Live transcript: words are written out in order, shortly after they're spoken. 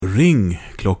Ring,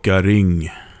 klocka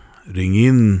ring. Ring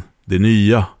in det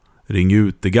nya. Ring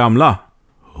ut det gamla.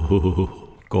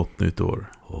 Gott nytt år.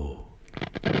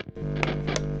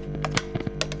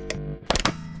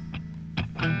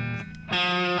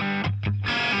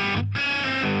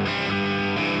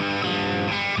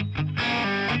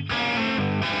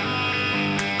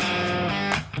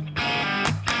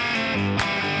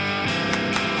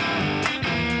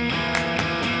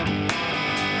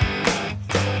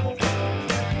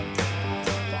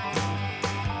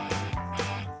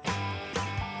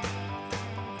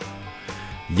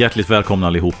 Hjärtligt välkomna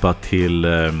allihopa till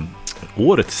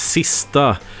årets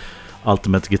sista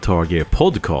Ultimate Guitar Gear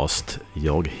podcast.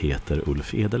 Jag heter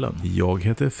Ulf Edelund. Jag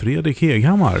heter Fredrik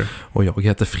Heghammar. Och jag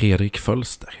heter Fredrik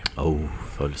Fölster.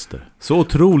 Fölster. Så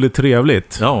otroligt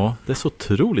trevligt. Ja, det är så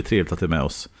otroligt trevligt att det är med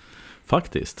oss.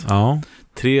 Faktiskt. Ja.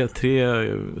 Tre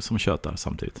som tjötar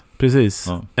samtidigt. Precis.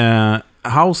 Ja.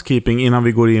 Housekeeping innan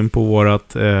vi går in på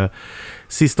vårat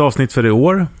sista avsnitt för i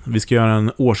år. Vi ska göra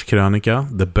en årskrönika,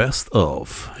 the best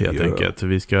of, helt enkelt.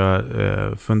 Vi ska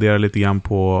fundera lite grann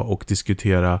på och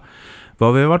diskutera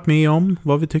vad vi har varit med om,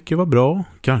 vad vi tycker var bra,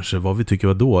 kanske vad vi tycker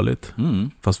var dåligt.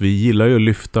 Fast vi gillar ju att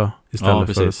lyfta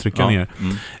istället för att trycka ner.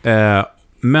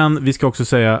 Men vi ska också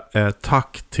säga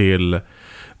tack till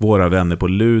våra vänner på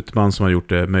Lutman som har gjort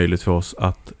det möjligt för oss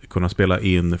att kunna spela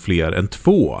in fler än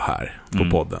 2 här på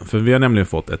podden. För vi har nämligen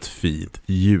fått ett fint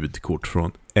ljudkort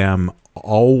från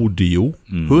M-Audio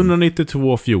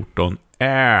 19214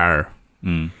 Air.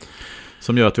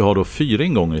 Som gör att vi har då 4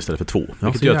 ingångar istället för 2.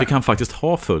 Vilket gör att vi kan faktiskt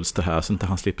ha Fölster här så inte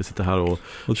han slipper sitta här och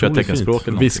köra teckenspråk.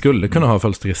 Vi skulle kunna ha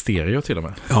Fölster i stereo till och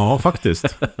med. Ja,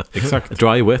 faktiskt. Exakt.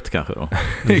 Dry wet kanske då.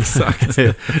 Exakt.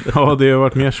 Ja, det har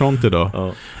varit mer sånt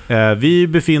idag. Ja. Vi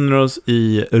befinner oss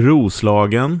i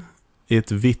Roslagen, i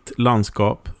ett vitt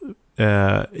landskap,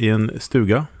 i en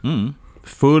stuga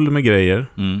full med grejer.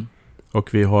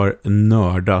 Och vi har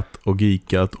nördat och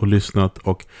geekat och lyssnat,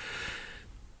 och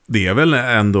det är väl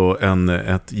ändå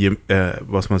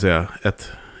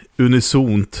ett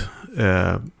unisont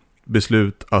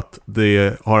beslut att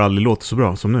det har aldrig låtit så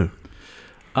bra som nu.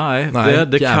 Nej,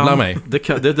 det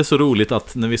är så roligt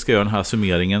att när vi ska göra den här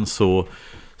summeringen så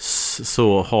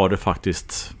har det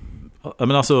faktiskt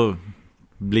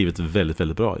blivit väldigt,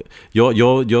 väldigt bra.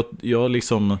 Jag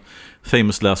liksom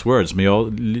famous last words, men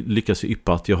jag lyckas ju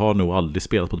yppa att jag har nog aldrig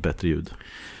spelat på ett bättre ljud.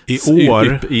 I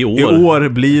år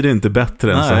blir det inte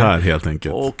bättre än så här, helt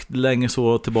enkelt. Och längre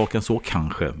så tillbaka än så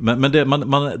kanske. Men det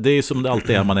är som det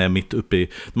alltid är, man är mitt uppe i.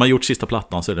 När man har gjort sista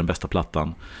plattan så är det den bästa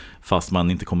plattan. Fast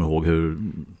man inte kommer ihåg hur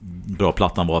bra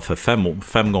plattan var för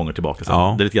 5 gånger tillbaka.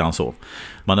 Ja. Det är lite grann så.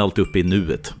 Man är alltid uppe i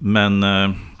nuet. Men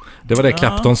det var det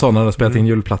Clapton sa när han hade spelat in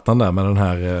julplattan där med den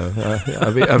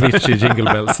här Avicii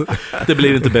Jingle Bells. Det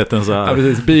blir inte bättre än så här. Ja,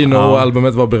 precis.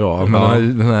 Bino-albumet var bra,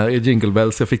 men den här Jingle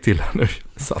Bells jag fick till nu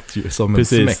satt ju som en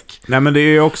smäck. Nej, men det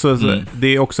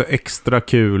är också extra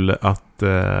kul att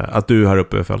du är här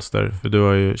uppe i Fölster, för du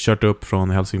har ju kört upp från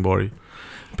Helsingborg.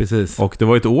 Precis. Och det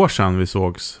var ett år sedan vi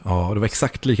sågs. Ja, det var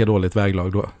exakt lika dåligt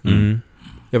väglag då.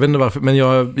 Jag vet inte varför, men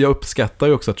jag uppskattar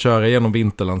ju också att köra genom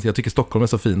Vinterland. Jag tycker Stockholm är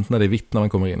så fint när det är vitt när man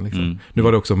kommer in. Liksom. Nu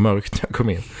var det också mörkt när jag kom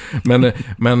in.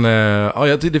 Men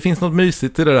det finns något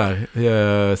mysigt i det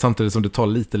där. Samtidigt som det tar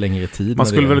lite längre tid. Man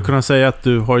skulle väl kunna säga att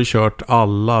du har ju kört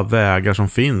alla vägar som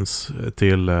finns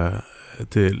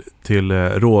till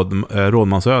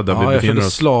Rådmansö där vi befinner oss. Jag körde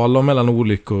slalom mellan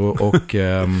olyckor och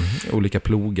olika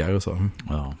plogar och så.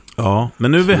 Ja,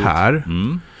 men nu är vi här.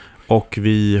 Och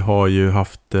vi har ju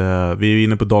vi är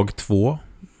inne på dag 2.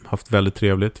 Haft väldigt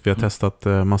trevligt. Vi har testat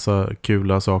massa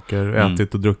kula saker,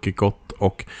 ätit och druckit gott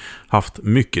och haft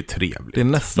mycket trevligt. Det är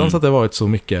nästan så att det har varit så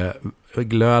mycket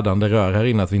glödande rör här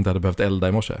inne att vi inte hade behövt elda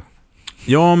i morse.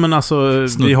 Ja, men alltså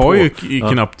vi har ju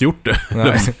knappt gjort det.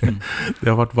 Det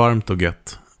har varit varmt och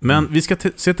gött. Men vi ska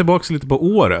se tillbaka lite på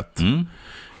året.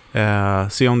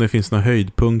 Se om det finns några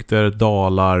höjdpunkter,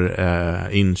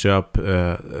 dalar, inköp,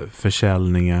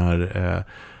 försäljningar,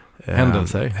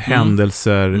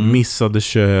 händelser, missade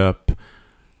köp,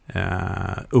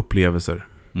 upplevelser.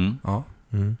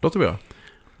 Låter bra.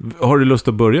 Har du lust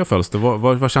att börja, Fölster?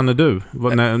 Vad känner du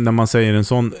när man säger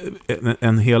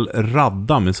en hel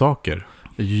radda med saker?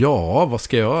 Ja, vad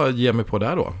ska jag ge mig på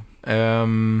där då?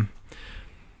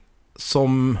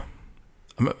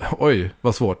 Oj,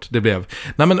 vad svårt det blev.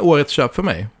 Nej, men årets köp för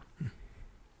mig.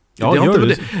 Ja,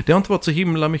 det har inte varit så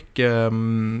himla mycket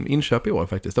inköp i år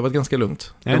faktiskt. Det har varit ganska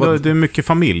lugnt. Det är mycket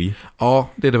familj. Ja,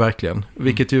 det är det verkligen.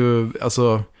 Vilket ju,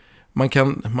 alltså,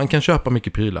 man kan köpa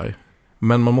mycket prylar.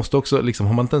 Men man måste också, liksom,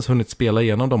 har man inte ens hunnit spela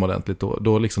igenom dem ordentligt,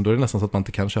 då är det nästan så att man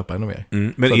inte kan köpa ännu mer.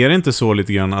 Men så är det inte så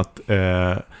lite grann att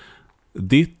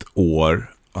ditt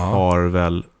år har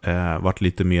väl varit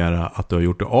lite mer att du har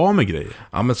gjort det av med grejer.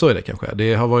 Ja, men så är det kanske.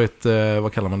 Det har varit,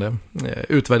 vad kallar man det?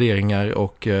 Utvärderingar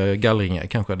och gallringar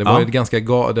kanske. Det var ju det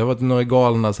har varit några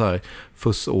galna så här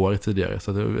fussår tidigare.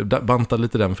 Så det bantade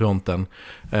lite den fronten.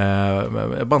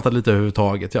 Bantade lite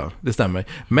överhuvudtaget, ja. Det stämmer.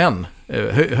 Men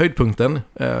höjdpunkten,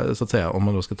 så att säga, om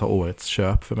man då ska ta årets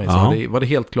köp för mig, så var det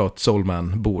helt klart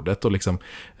Soulman-bordet och liksom...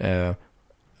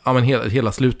 Ja, men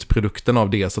hela slutprodukten av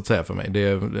det, så att säga, för mig. Det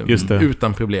är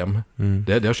utan problem.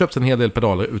 Det har köpts en hel del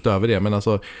pedaler utöver det, men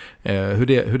alltså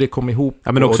hur det kom ihop.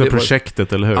 Ja, men också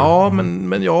projektet, eller hur? Ja,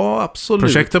 men ja, absolut.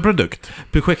 Projekt och produkt.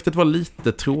 Projektet var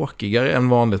lite tråkigare än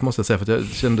vanligt, måste jag säga, för jag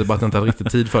kände bara att jag inte hade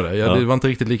riktigt tid för det. Det var inte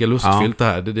riktigt lika lustfyllt det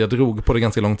här. Jag drog på det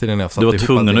ganska lång tid innan jag satt. Du var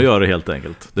tvungen att göra det helt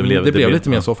enkelt. Det blev lite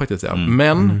mer så faktiskt, ja.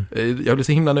 Men jag blev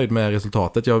så himla nöjd med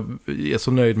resultatet. Jag är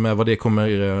så nöjd med vad det kommer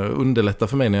underlätta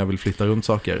för mig när jag vill flytta runt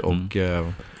saker.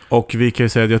 Och vi kan ju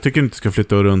säga att jag tycker inte ska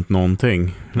flytta runt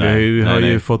någonting. Vi har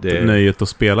ju fått nöjet att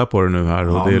spela på det nu här,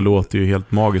 och det låter ju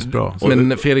helt magiskt bra.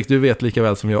 Men Fredrik, du vet lika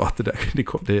väl som jag att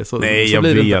det är så. Nej, så jag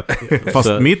blir vet.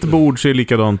 Fast mitt bord ser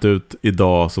likadant ut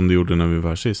idag som det gjorde när vi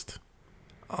var sist.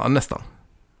 Ja, nästan.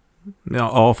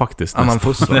 Ja, faktiskt. Annan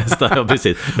fuss. Nästan, ja,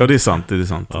 precis. Ja, det är sant. Det är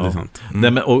sant.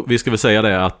 Nej, men, och vi ska väl säga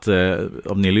det att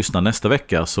om ni lyssnar nästa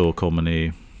vecka så kommer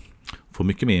ni få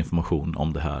mycket mer information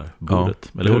om det här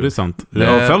bordet. Ja, eller hur? Det är sant.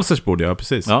 Felsers bord, ja,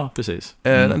 precis. Ja, precis.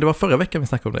 Det var förra veckan vi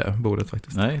snackade om det bordet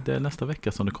faktiskt. Nej, det är nästa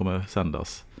vecka som det kommer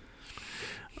sändas.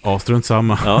 Ja, strunt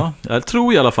samma. Ja, jag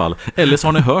tror i alla fall. Eller så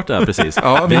har ni hört det här precis.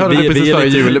 Ja, vi hörde det precis före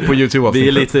jul på YouTube. Vi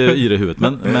är lite yra i huvudet,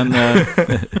 men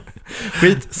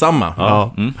skit samma.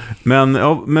 Ja.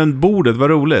 Men bordet var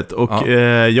roligt. Och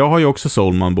jag har ju också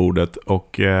Soulman-bordet.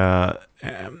 Och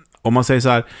om man säger så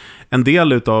här, en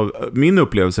del utav min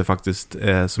upplevelse faktiskt,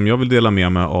 som jag vill dela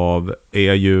med mig av,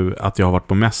 är ju att jag har varit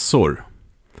på mässor.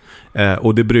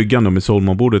 Och det bryggan då med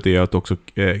Soulman-bordet är att också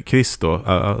Chris då,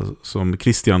 som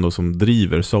Christian då, som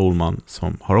driver Soulman,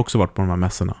 som har också varit på de här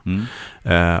mässorna.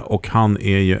 Och han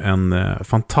är ju en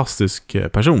fantastisk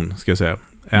person, ska jag säga.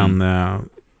 En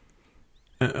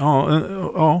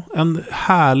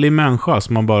härlig människa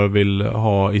som man bara vill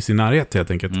ha i sin närhet,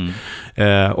 helt enkelt.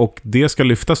 Och det ska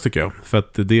lyftas, tycker jag, för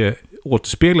att det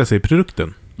återspeglar sig i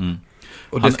produkten.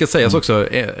 Och det ska sägas också,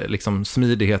 liksom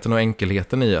smidigheten och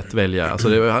enkelheten i att välja. Alltså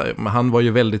han var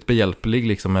ju väldigt behjälplig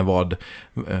liksom med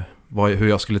hur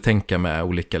jag skulle tänka med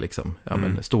olika liksom,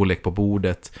 men storlek på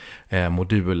bordet,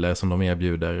 moduler som de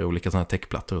erbjuder, olika sådana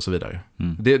techplattor och så vidare.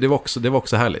 Det var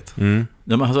också härligt. Ja,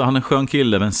 men alltså, han är en skön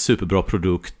kille med en superbra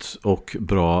produkt och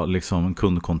bra liksom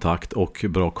kundkontakt och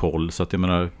bra koll, så att jag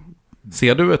menar.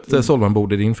 Ser du ett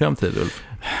Soulman-bord i din framtid, Ulf?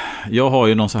 Jag har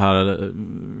ju någon så här.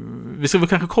 Vi ska väl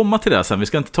kanske komma till det sen. Vi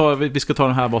ska ta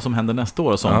den här vad som händer nästa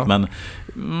år och sånt, men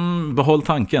behåll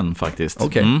tanken faktiskt.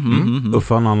 Okej.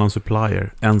 Uffa en annan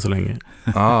supplier än så länge.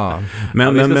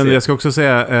 Men jag ska också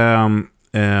säga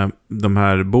de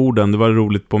här borden, det var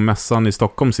roligt på mässan i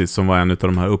Stockholm sist, som var en av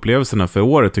de här upplevelserna för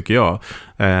året, tycker jag.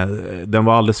 Den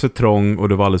var alldeles för trång och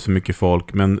det var alldeles för mycket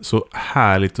folk, men så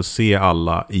härligt att se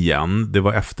alla igen. Det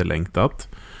var efterlängtat.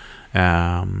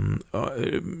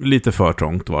 Lite för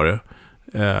trångt var det.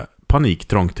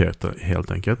 Paniktrångt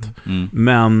helt enkelt.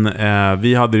 Men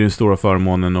vi hade ju den stora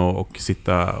förmånen att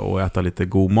sitta och äta lite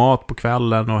god mat på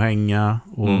kvällen och hänga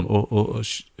och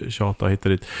tjata och hitta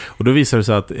dit. Och då visade det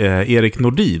sig att Erik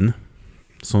Nordin,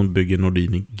 som bygger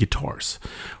Nordin Guitars,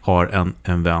 har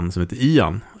en vän som heter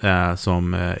Ian,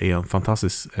 som är en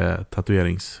fantastisk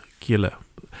tatueringskille.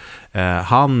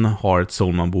 Han har ett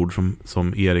Soulman-bord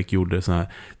som Erik gjorde sån här,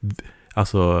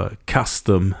 alltså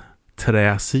custom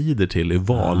träsidor till i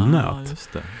valnöt.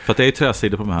 Just det. För att det är ju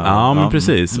träsidor på de här. Ja, men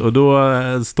precis. Och då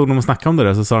stod de och snackade om det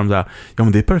där, så sa de där, ja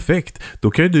men det är perfekt.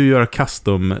 Då kan ju du göra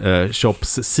custom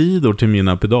shops-sidor till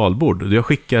mina pedalbord. Jag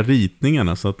skickar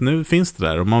ritningarna, så att nu finns det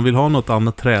där. Om man vill ha något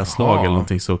annat träslag eller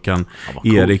någonting, så kan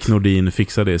Erik Nordin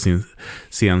fixa det i sin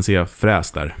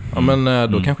CNC-fräs där. Ja,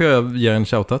 men då kanske jag ger en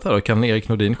shoutout här då. Kan Erik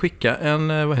Nordin skicka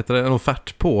en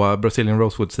offert på Brazilian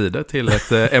Rosewood-sidor till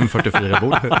ett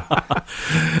M44-bord?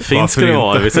 Finns det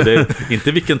vara, det är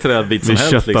inte vilken trädbit som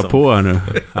helst. Vi köttar på här nu.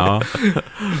 Ja.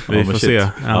 Vi får se.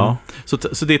 Ja.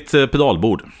 Så ditt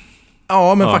pedalbord.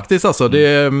 Ja, men faktiskt alltså,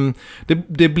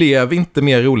 det blev inte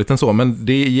mer roligt än så, men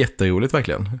det är jätteroligt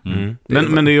verkligen.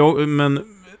 Men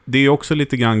det är också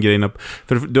lite grann grejen,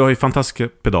 för du har ju fantastiska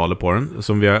pedaler på den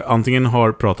som vi antingen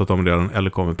har pratat om redan eller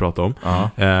kommer prata om.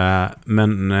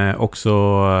 Men också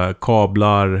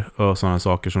kablar och sådana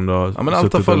saker som du har men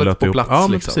allt har fallit på plats. Ja,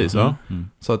 liksom. Precis.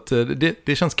 Så att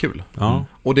det känns kul.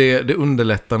 Och det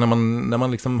underlättar när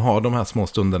man liksom har de här små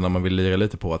stunderna när man vill lira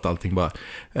lite på att allting bara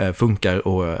funkar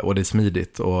och det är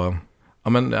smidigt och Ja,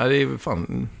 men det är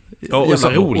fan...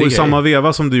 Och i samma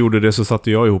veva som du gjorde det så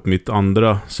satte jag ihop mitt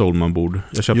andra Soulman-bord.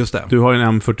 Just det. Du har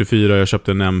en M44, jag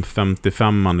köpte en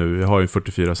M55 nu. Jag har ju en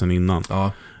 44 sedan innan.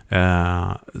 Ja.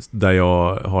 Där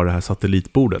jag har det här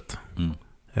satellitbordet.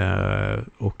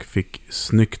 Och fick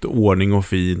snyggt ordning och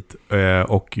fint.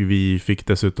 Och vi fick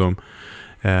dessutom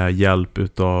hjälp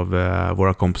utav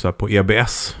våra kompisar på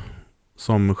EBS.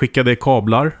 Som skickade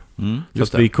kablar. Så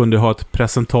att vi kunde ha ett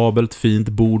presentabelt fint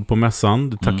bord på mässan.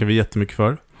 Det tackar vi jättemycket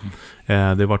för.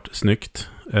 Det varit snyggt.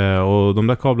 Och de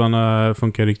där kablarna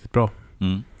funkar riktigt bra.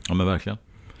 Ja, men verkligen.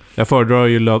 Jag föredrar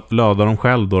ju löda dem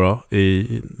själv då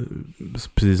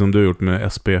precis som du har gjort med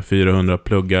SP400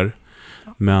 pluggar.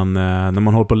 Men när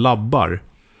man håller på labbar,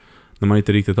 när man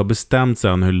inte riktigt har bestämt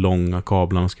sig än hur långa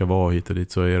kablarna ska vara hit och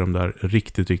dit, så är de där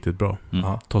riktigt, riktigt bra.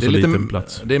 Ta så liten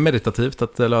plats. Det är meditativt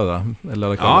att löda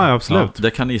kablar. Ja, absolut. Ja, det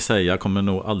kan ni säga. Jag kommer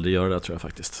nog aldrig göra det, tror jag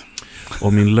faktiskt.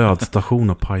 Och min lödstation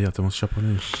har pajat. Jag måste köpa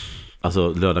ny.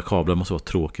 Alltså, löda kablar måste vara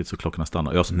tråkigt så klockorna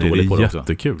stannar. Jag är så Nej, dålig på det också. Det är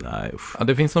jättekul. Nej, ja,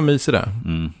 det finns någon mys i det.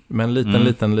 Men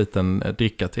liten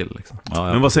dricka till. Liksom. Ja,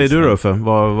 men vad säger du då för?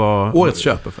 Årets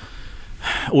köp för?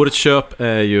 Årets köp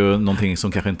är ju någonting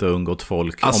som kanske inte har undgått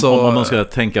folk. Alltså, om man ska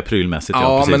tänka prylmässigt.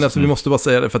 Ja, men alltså, vi måste bara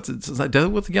säga det. För att det har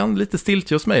varit lite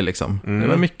stiltje hos mig. Liksom. Det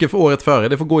var mycket för året före.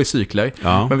 Det får gå i cykler.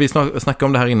 Ja. Men vi snackade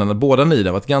om det här innan. Båda ni, det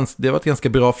har varit ganska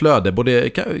bra flöde. Både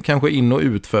kanske in och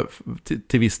ut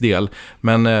till viss del.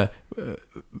 Men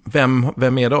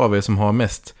vem är det av er som har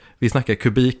mest? Vi snackar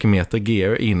kubikmeter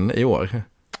gear in i år.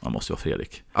 Man måste ju vara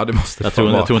Fredrik. Ja, det måste jag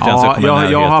tror inte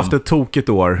ens jag har haft ett tokigt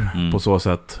år på så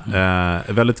sätt.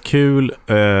 Väldigt kul,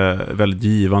 väldigt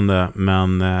givande,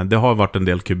 men det har varit en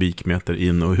del kubikmeter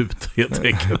in och ut helt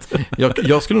enkelt.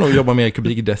 jag skulle nog jobba mer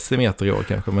kubikdecimeter i år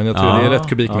kanske, men jag tror det är rätt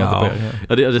kubikmeter på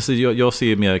er. Jag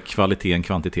ser mer kvalitet än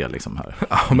kvantitet liksom här.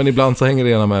 Ja, men ibland så hänger det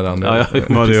ena med det andra.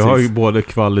 Men det har ju både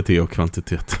kvalitet och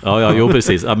kvantitet. Jo,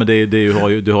 precis. Ja, men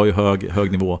du har ju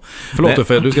hög nivå. Förlåt,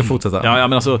 för du ska fortsätta. Ja,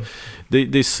 men alltså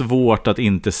det är svårt att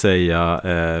inte säga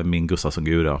min Gustafsson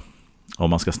Gura om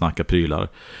man ska snacka prylar.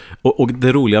 Och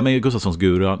det roliga med Gustafssons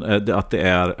Gura är att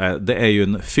det är ju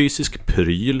en fysisk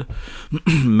pryl,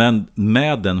 men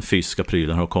med den fysiska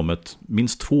prylen har kommit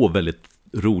minst 2 väldigt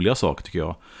roliga saker tycker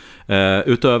jag.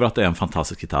 Utöver att det är en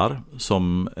fantastisk gitarr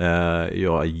som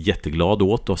jag är jätteglad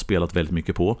åt och har spelat väldigt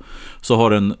mycket på,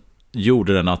 så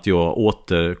gjorde den att jag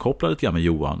återkopplade lite grann med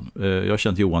Johan. Jag har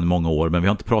känt Johan i många år, men vi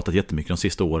har inte pratat jättemycket de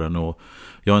sista åren och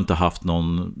jag har inte haft jag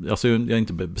har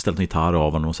inte beställt en gitarr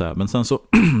av honom och så här. Men sen så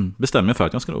bestämde jag för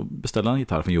att jag ska beställa en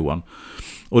gitarr från Johan.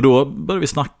 Och då började vi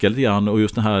snacka lite grann, och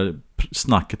just det här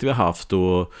snacket vi har haft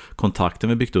och kontakten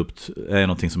vi byggt upp är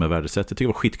någonting som är värdesatt. Jag tycker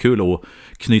det var skitkul att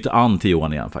knyta an till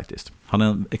Johan igen faktiskt. Han är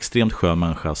en extremt skön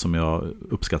människa som jag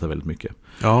uppskattar väldigt mycket.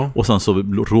 Ja. Och sen så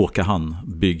råkar han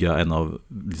bygga en av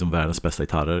liksom världens bästa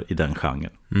gitarrer i den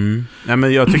genren. Ja,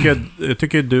 men jag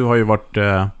tycker du har ju varit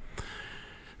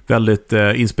väldigt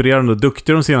inspirerande och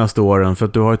duktig de senaste åren, för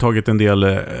att du har ju tagit en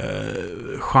del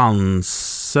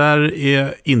chanser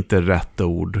är inte rätt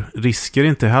ord. Risker är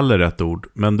inte heller rätt ord,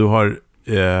 men du har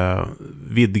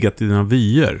vidgat dina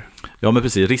vyer. Ja, men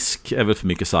precis. Risk är väl för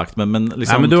mycket sagt. Men,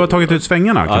 liksom, ja, men du har tagit ut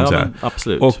svängarna kan man säga.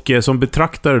 Absolut. Och som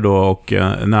betraktare då och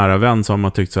nära vän så har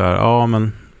man tyckt så här, ja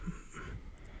men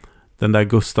den där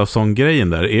Gustafsson-grejen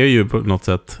där är ju på något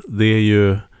sätt, det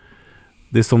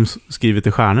är som skrivet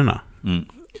i stjärnorna.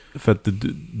 För att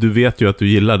du vet ju att du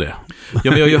gillar det.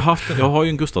 Ja, men jag har ju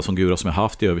en Gustafsson-Gura som jag har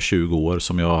haft i över 20 år,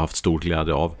 som jag har haft stor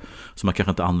glädje av, som jag kanske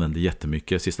inte använde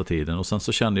jättemycket sista tiden. Och sen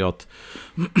så kände jag att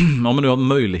om man nu har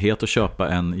möjlighet att köpa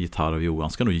en gitarr av Johan,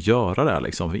 ska nog göra det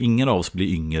liksom. För ingen av oss blir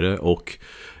yngre, och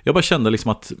jag bara kände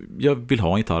liksom att jag vill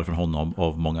ha en gitarr från honom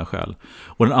av många skäl.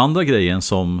 Och den andra grejen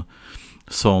som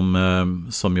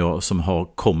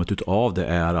har kommit ut av det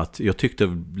är att jag tyckte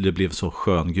det blev så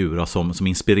skön Gura som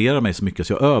inspirerar mig så mycket,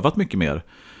 så jag har övat mycket mer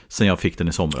sen jag fick den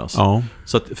i somras. Ja.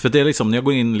 Så att, för det är liksom, när jag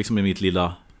går in liksom i mitt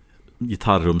lilla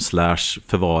gitarrrum /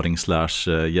 förvaring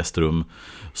 / gästrum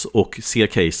och ser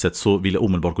caset, så vill jag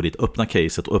omedelbart gå dit, öppna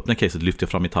caset, lyfter jag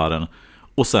fram gitarren,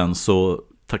 och sen så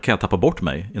kan jag tappa bort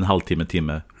mig en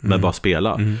timme med bara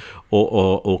spela.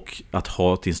 Och att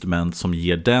ha ett instrument som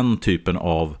ger den typen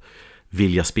av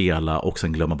vilja spela och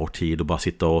sen glömma bort tid och bara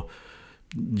sitta och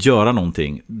göra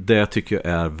någonting, det tycker jag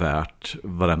är värt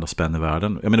varenda spänn i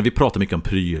världen. Jag menar, vi pratar mycket om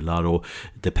prylar och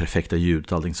det perfekta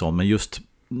ljudet och allting sånt, men just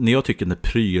när jag tycker när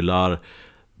prylar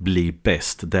blir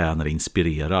bäst, det är när det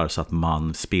inspirerar så att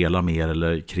man spelar mer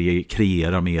eller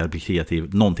kreerar mer, blir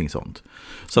kreativ, någonting sånt.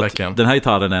 Så att den här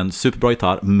gitarren är en superbra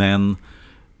gitarr, men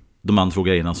de andra 2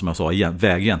 grejerna som jag sa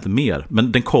väger egentligen mer.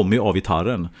 Men den kommer ju av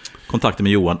gitarren, kontakten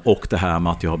med Johan och det här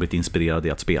med att jag har blivit inspirerad i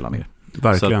att spela mer.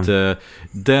 verkligen.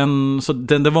 Så att,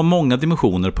 det var många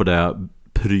dimensioner på det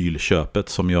prylköpet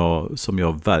som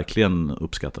jag verkligen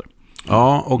uppskattar.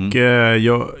 Ja, och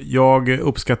jag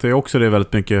uppskattar ju också det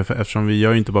väldigt mycket, eftersom vi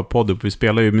gör ju inte bara podd upp, vi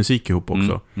spelar ju musik ihop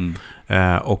också.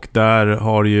 Och där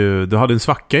har du hade en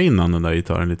svacka innan den där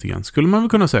gitarren lite grann. Skulle man väl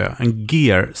kunna säga, en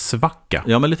gear-svacka.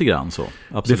 Ja, men lite grann så.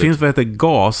 Absolut. Det finns vad heter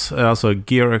GAS, alltså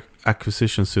Gear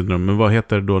Acquisition Syndrome, men vad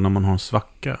heter det då när man har en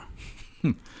svacka?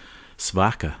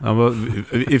 Svacka. Ja,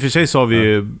 i och för sig sa vi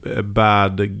ju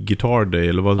Bad Guitar Day,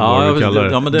 eller vad vi kallar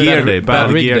det. Ja, men det Gear Day,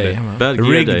 Bad Rig Gear Day. Day. Bad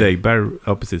Rig Gear Day. Day,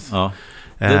 ja precis. Ja.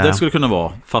 Det skulle kunna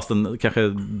vara, fast den kanske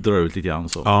drar ut lite grann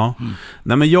så. Ja.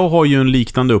 Nej, men jag har ju en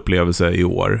liknande upplevelse i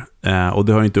år. Och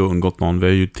det har inte undgått någon. Vi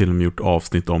har ju till och med gjort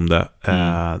avsnitt om det.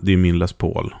 Det är min Les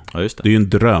Paul. Ja, just det. Det är ju en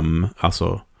dröm,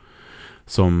 alltså,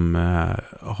 som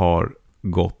har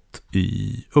gått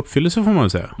i uppfyllelse, får man väl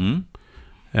säga.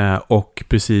 Och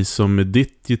precis som med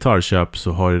ditt gitarrköp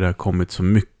så har det kommit så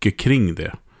mycket kring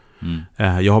det.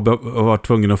 Jag har varit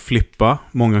tvungen att flippa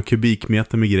många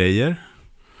kubikmeter med grejer.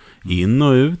 In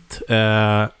och ut.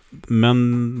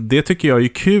 Men det tycker jag är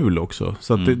kul också.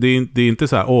 Så att det är inte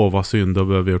så här, vad synd, då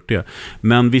behöver jag gjort det.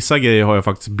 Men vissa grejer har jag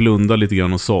faktiskt blundat lite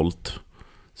grann och sålt.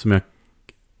 Som jag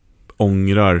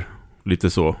ångrar lite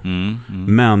så.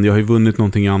 Men jag har ju vunnit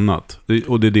någonting annat.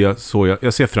 Och det är det så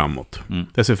jag ser framåt.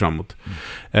 Jag ser framåt.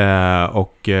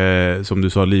 Och som du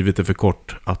sa, livet är för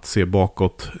kort att se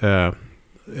bakåt.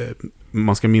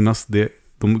 Man ska minnas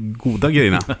de goda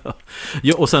grejerna.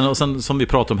 Ja, och sen som vi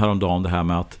pratade om häromdagen, det här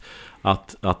med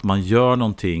att man gör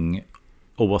någonting,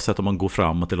 oavsett om man går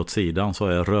framåt eller åt sidan, så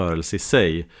är rörelse i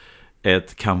sig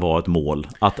kan vara ett mål.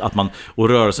 Och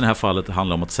rörelsen i det här fallet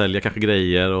handlar om att sälja kanske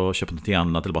grejer och köpa något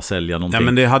annat, eller bara sälja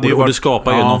någonting. Ja, men det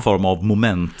skapar ju någon form av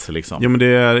moment liksom. Ja, men det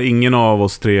är ingen av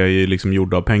oss tre är liksom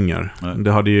gjorda av pengar. Nej.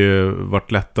 Det hade ju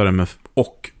varit lättare med,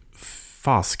 och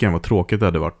fasken vad tråkigt det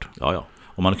hade varit. Ja.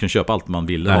 Om man kunde köpa allt man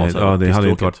ville. Nej, det hade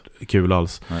inte varit kul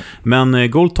alls. Nej.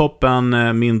 Men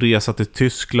Goldtoppen, min resa till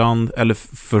Tyskland, eller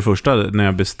för första när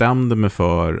jag bestämde mig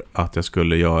för att jag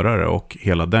skulle göra det, och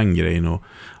hela den grejen och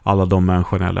alla de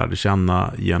människorna jag lärde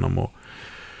känna genom att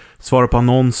svara på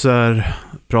annonser,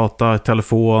 prata i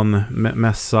telefon,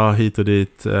 mässa hit och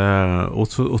dit, och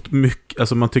mycket,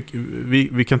 alltså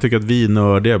vi kan tycka att vi är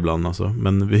nördiga ibland alltså,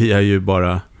 men vi är ju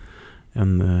bara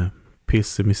en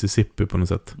piss i Mississippi på något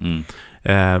sätt.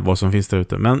 Vad som finns där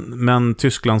ute. Men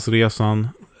Tysklandsresan,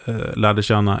 lärde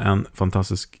känna en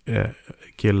fantastisk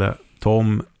kille,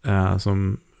 Tom,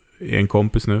 som är en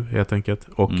kompis nu helt enkelt,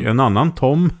 och en annan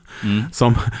Tom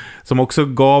som också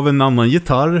gav en annan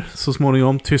gitarr så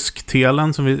småningom,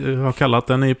 Tysktelen som vi har kallat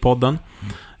den i podden.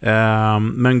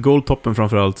 Men Goldtoppen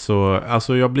framförallt, så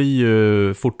alltså jag blir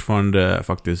ju fortfarande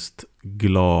faktiskt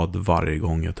glad varje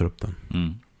gång jag tar upp den.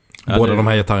 Båda de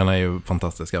här gitarrerna är ju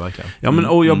fantastiska verkligen. Ja, men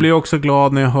och jag blir också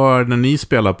glad när jag hör när ni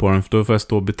spelar på den, för då får jag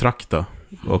stå och betrakta.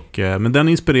 Och, men den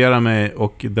inspirerar mig,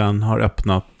 och den har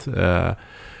öppnat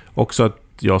också att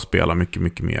jag spelar mycket,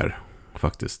 mycket mer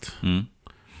faktiskt.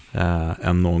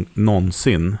 Än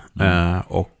någonsin.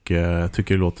 Och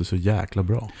tycker det låter så jäkla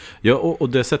bra. Ja, och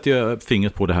det sätter jag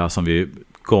fingret på, det här som vi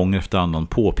gång efter annan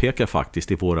påpekar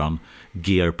faktiskt i våran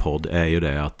Gearpod, är ju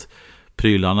det att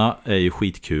prylarna är ju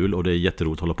skitkul och det är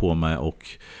jätteroligt att hålla på med,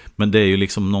 men det är ju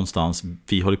liksom någonstans,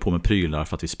 vi håller på med prylar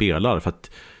för att vi spelar, för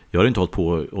att jag har inte hållit på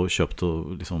och köpt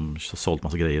och liksom sålt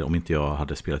massa grejer om inte jag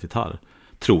hade spelat gitarr.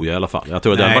 Tror jag i alla fall. Jag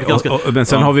tror det var ganska... men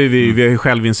sen har vi har ju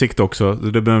självinsikt också.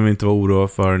 Det behöver vi inte vara oroa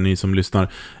för, ni som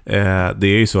lyssnar. Det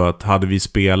är ju så att hade vi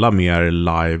spelat mer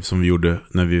live som vi gjorde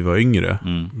när vi var yngre,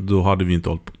 då hade vi inte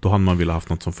hållit, då hade man velat haft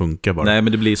något som funkar bara. Nej,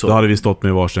 men det blir så. Då hade vi stått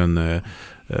med varsin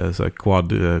så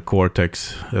Quad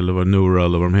Cortex eller vad Neural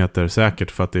eller vad de heter,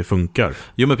 säkert för att det funkar.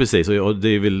 Jo, men precis, och det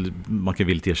är väl, man kan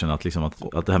vilja erkänna att, liksom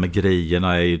att det här med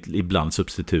grejerna är ibland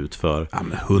substitut för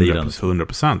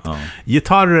 100%. Ja.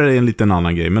 Gitarrer är en liten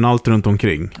annan grej, men allt runt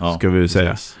omkring ska vi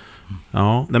säga.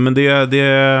 Ja, nej, men det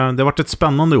har varit ett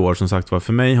spännande år som sagt var.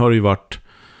 För mig har det ju varit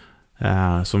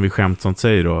som vi skämtsamt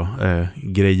säger då,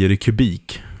 grejer i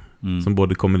kubik som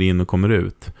både kommer in och kommer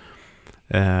ut.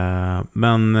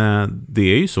 Men det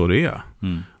är ju så det är.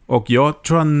 Och jag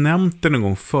tror jag nämnt det någon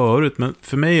gång förut, men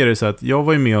för mig är det så att jag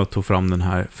var ju med och tog fram den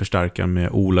här förstärkaren med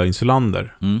Ola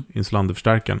Insulander,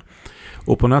 Insulander-förstärkaren.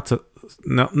 Och på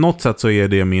något sätt så är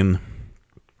det min,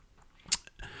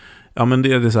 ja, men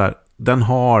det är så här, den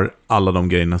har alla de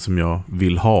grejerna som jag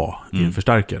vill ha i en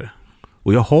förstärkare.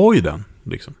 Och jag har ju den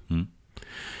liksom.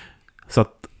 Så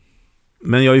att,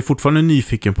 men jag är fortfarande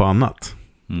nyfiken på annat.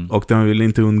 Och det har väl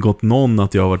inte undgått någon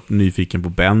att jag har varit nyfiken på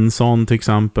Benson till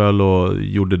exempel, och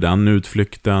gjorde den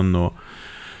utflykten,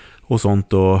 och sånt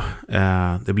då.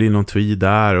 Det blir någon tweed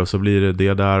där och så blir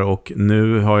det där. Och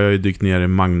nu har jag ju dykt ner i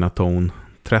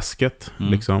Magnaton-träsket.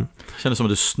 Liksom. Kändes som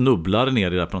att du snubblade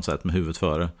ner i det på något sätt med huvudet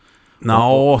före.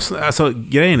 Alltså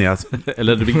grejen är att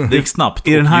eller det gick snabbt.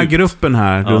 i den här gruppen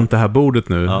här, runt det här bordet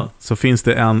nu, så finns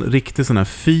det en riktig sån här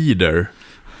feeder.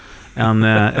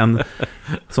 En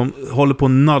som håller på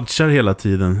och nudgar hela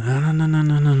tiden.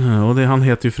 Och han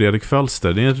heter ju Fredrik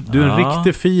Fölster. Du är en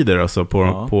riktig feeder alltså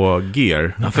på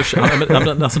gear.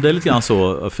 Alltså det är lite grann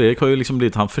så. Fredrik har ju liksom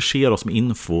blivit, han förser oss med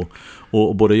info.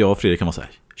 Och både jag och Fredrik kan vara så här,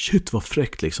 shit vad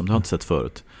fräckt liksom, det har jag inte sett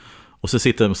förut. Och så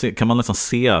kan man nästan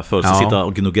se för sig sitta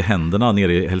och gnugga händerna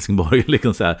nere i Helsingborg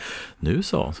liksom så här. Nu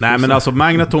så. Nej men alltså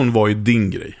Magnaton var ju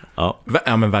din grej. Ja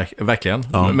men verkligen.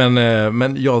 Ja.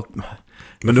 Men jag...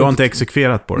 Men du har inte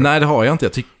exekverat på det? Nej, det har jag inte.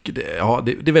 Jag tycker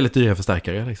det är väldigt dyra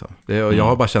förstärkare. Liksom. Jag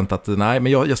har bara känt att nej,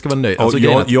 men jag ska vara nöjd. Alltså,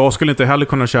 jag skulle inte heller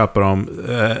kunna köpa dem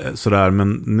sådär,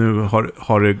 men nu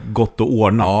har det gått och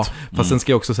ordnat. Ja, fast sen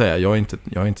ska jag också säga, jag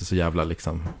är inte så jävla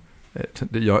liksom...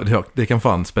 Det kan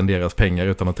fan spenderas pengar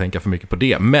utan att tänka för mycket på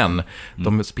det. Men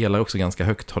de spelar också ganska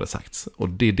högt, har det sagts. Och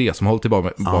det är det som håller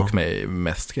tillbaka mig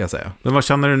mest, ska jag säga. Men vad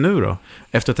känner du nu då?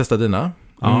 Efter att testa dina?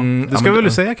 Det ska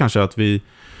väl säga kanske att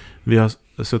vi har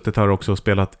suttit här också och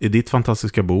spelat i ditt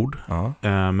fantastiska bord.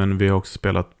 Men vi har också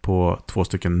spelat på 2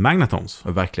 stycken Magnatons.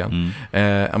 Verkligen.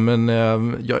 Men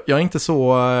jag är inte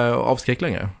så avskräckt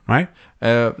längre. Nej.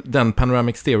 Den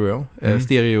Panoramic Stereo,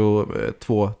 Stereo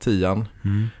 210,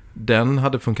 den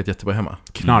hade funkat jättebra hemma.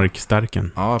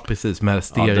 Knarkstärken. Ja, precis. Med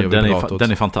stereo.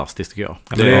 Den är fantastisk, tycker jag.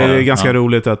 Det är ganska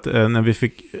roligt att när vi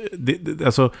fick...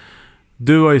 alltså,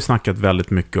 du har ju snackat väldigt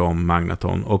mycket om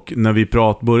Magnaton. Och när vi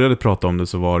började prata om det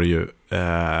så var det ju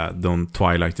de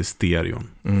Twilight i stereon.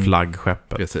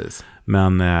 Flaggskeppet. Precis.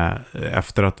 Men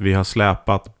efter att vi har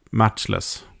släpat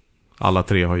Matchless, alla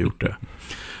 3 har gjort det,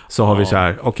 så har vi så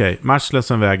här, okej,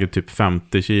 Matchlessen väger typ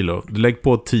 50 kilo. Lägg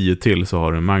på 10 till så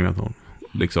har du en Magnaton.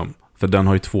 Liksom. För den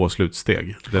har ju 2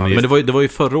 slutsteg. Men det var ju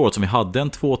förra året som vi hade en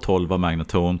 212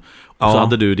 Magnaton. Och så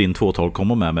hade du din 212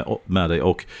 komma med dig.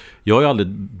 Och jag har ju aldrig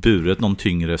burit någon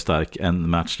tyngre stark än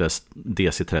Matchless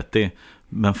DC30.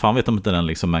 Men fan vet om inte den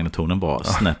liksom Magnatonen var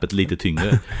snäppet lite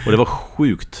tyngre. Och det var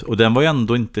sjukt. Och den var ju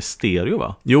ändå inte stereo,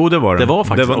 va? Jo, det var den. Det var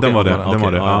faktiskt den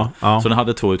var det. Ja. Så den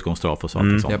hade 2 utgångsstraff och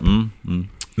sånt.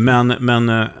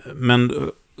 Men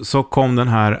så kom den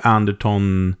här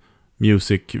Anderton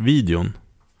Music-videon.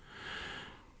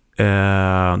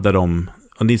 Där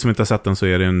och ni som inte har sett den, så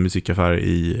är det en musikaffär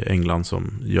i England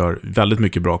som gör väldigt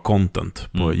mycket bra content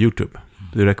på YouTube.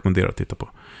 Det rekommenderar att titta på.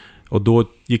 Och då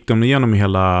gick de igenom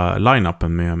hela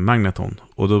line-upen med Magnaton.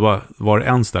 Och då var det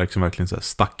en stark som verkligen så här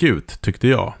stack ut, tyckte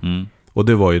jag. Och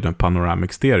det var ju den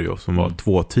Panoramic Stereo som var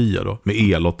 210 då, med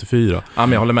EL84. Ja,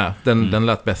 men jag håller med. Den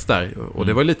lät bäst där. Och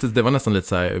det var nästan lite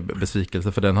så här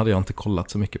besvikelse, för den hade jag inte kollat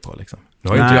så mycket på liksom. Nu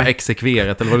har ju inte jag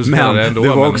exekverat eller vad du ska kalla det ändå.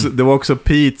 Det var också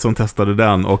Pete som testade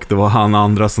den, och det var han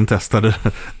andra som testade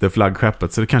det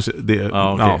flaggskeppet. Så det kanske...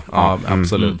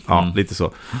 absolut. Lite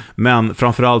så. Men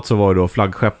framförallt så var det då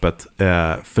flaggskeppet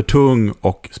för tung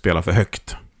och spela för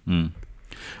högt.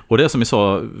 Och det som vi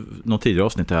sa något tidigare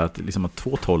avsnitt är att, liksom att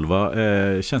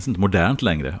 212 känns inte modernt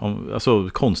längre. Alltså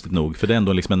konstigt nog, för det är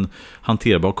ändå liksom en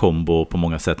hanterbar kombo på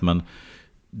många sätt, men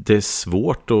det är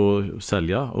svårt att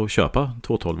sälja och köpa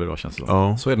 212 idag, känns det.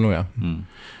 Ja, så är det nog, ja.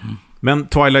 Men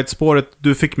Twilight-spåret,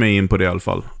 du fick mig in på det i alla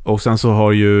fall. Och sen så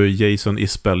har ju Jason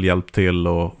Isbell hjälpt till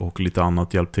och lite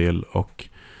annat hjälpt till. Och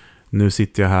nu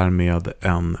sitter jag här med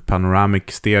en Panoramic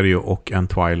Stereo och en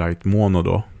Twilight Mono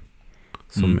då.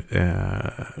 Som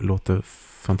låter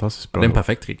fantastiskt bra. Det är en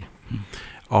perfekt rigg.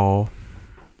 Ja,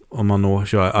 om man då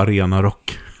kör arena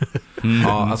rock.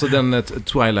 Ja, alltså den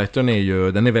Twilighten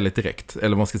den är väldigt direkt.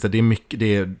 Eller man ska säga, det är mycket,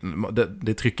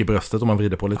 det trycker i bröstet om man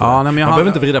vrider på lite. Ja, nej, man behöver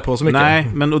inte vrida på så mycket.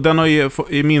 Nej, men och den har ju,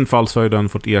 i min fall så har ju den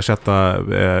fått ersätta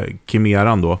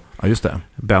Chimeran då. Ja, just det.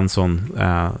 Benson,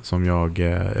 som jag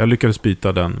lyckades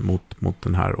byta den mot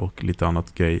den här och lite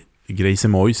annat Gracie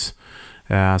Moise.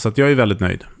 Så att jag är väldigt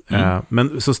nöjd.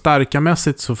 Men så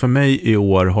starkamässigt så för mig i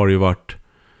år har det ju varit,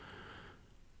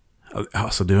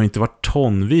 alltså det har inte varit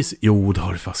tonvis. Jo, det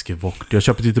har det fast varit. Jag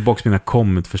köpte ju tillbaka mina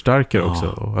Comet-förstärkare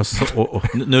också.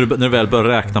 När du väl börjar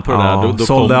räkna på det där, då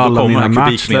sålde alla mina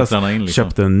Matchless, in, liksom.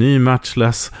 Köpte en ny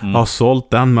Matchless, har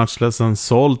sålt den Matchlessen,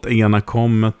 sålt ena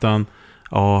Cometen.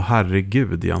 Ja,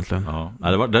 herregud egentligen. Ja,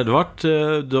 du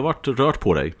har varit rört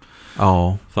på dig.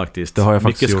 Ja, faktiskt. Det har jag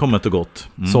faktiskt mycket gjort. Kommit och gått.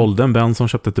 Sålde en Benson,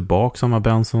 köpte tillbaka samma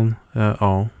Benson.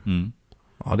 Ja.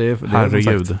 Ja, det är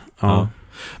herregud. Ja.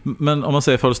 Men om man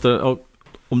säger först,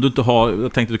 om du inte har,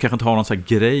 jag tänkte du kanske inte har någon sån här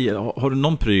grej. Har du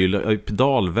någon pryl,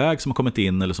 pedalväg som har kommit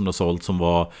in eller som du har sålt som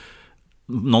var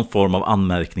någon form av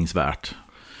anmärkningsvärt.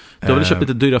 Du har väl köpt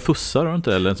lite dyra fussar, har du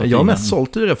inte? Eller en sån jag har mest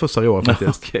sålt dyra fussar i år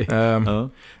faktiskt. Okay.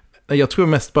 Jag tror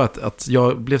mest bara att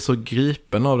jag blev så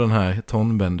gripen av den här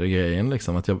tonbänder-grejen.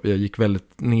 Liksom, att jag gick väldigt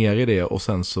ner i det och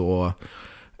sen så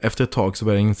efter ett tag så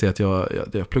började jag inse att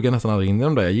jag pluggar nästan aldrig in i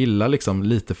dem där. Jag gillar liksom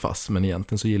lite fast, men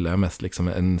egentligen så gillar jag mest liksom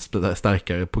en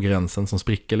starkare på gränsen som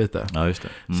spricker lite. Ja, just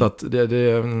det. Så att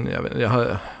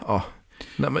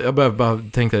jag började bara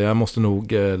tänka att jag måste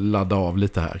nog ladda av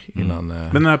lite här innan.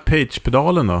 Men den här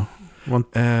Page-pedalen då?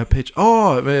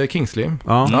 Kingsley.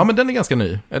 Ja, men den är ganska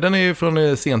ny. Den är ju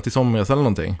från sent i somras eller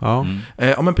någonting. Ja.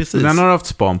 Men precis. Den har du haft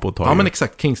span på ett tag. Ja, men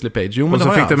exakt. Kingsley Page. Jo, men och så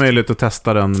fick du möjlighet att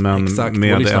testa den, men exakt,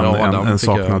 med en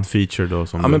saknad feature då.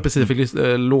 Som men precis. Jag fick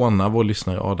låna vår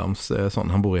lyssnare Adams son.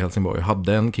 Han bor i Helsingborg och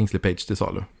hade en Kingsley Page till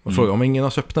salu. Och frågade om ingen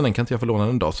har köpt den kan inte jag få låna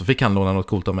den dag. Så fick han låna något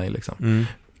coolt av mig liksom.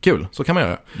 Kul, så kan man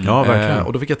göra. Ja, verkligen.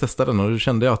 Och då fick jag testa den och då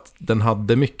kände jag att den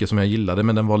hade mycket som jag gillade,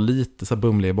 men den var lite så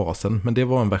bumlig i basen. Men det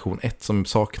var en version 1 som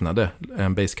saknade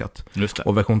en basscut. Just det.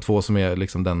 Och version 2 som är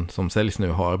liksom den som säljs nu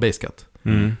har basscut.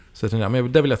 Så jag tänkte,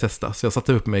 men det vill jag testa. Så jag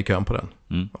satte upp mig i kön på den.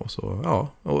 Och så,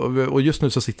 och just nu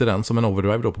så sitter den som en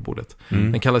overdrive då på bordet.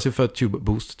 Den kallas ju för Tube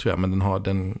Boost tror jag, men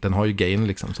den har ju gain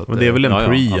liksom. Så att, men det är väl en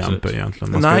preamp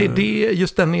egentligen? Nej,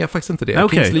 just den är faktiskt inte det.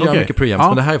 Kingsley gör mycket preamps,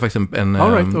 men det här är faktiskt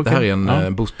det här är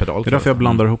en boostpedal. Det är därför jag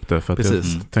blandar ihop det, för att jag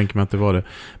tänker mig att det var det.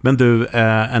 Men du,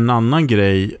 en annan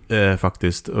grej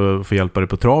faktiskt, för att hjälpa dig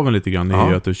på traven lite grann, är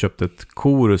ju att du köpte ett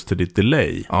chorus till ditt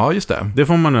delay. Ja, just det. Det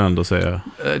får man ändå säga.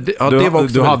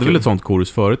 Du hade väl ett sånt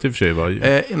chorus förut i och för sig, va?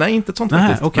 Nej, inte ett sånt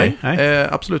faktiskt. Okay. Nej.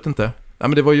 Absolut inte. Ja,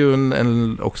 men det var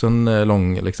ju också en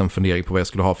lång liksom, fundering på vad jag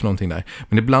skulle ha för någonting där.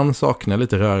 Men ibland saknar jag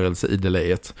lite rörelse i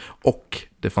delayet. Och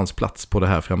det fanns plats på det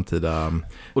här framtida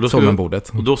sommarbordet.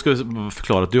 Och då ska vi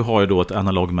förklara att du har ju då ett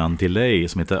analog man delay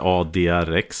som heter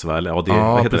ADRX, va? Eller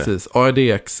vad heter precis. Det?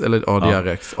 ADX eller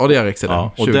ADRX. Ja. ADRX är det.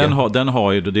 Ja, och den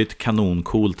har ju, det är ett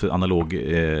kanoncoolt analog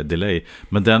delay.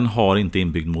 Men den har inte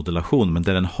inbyggd modulation. Men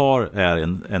det den har är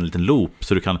en liten loop.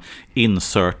 Så du kan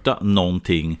inserta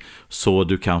någonting så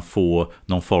du kan få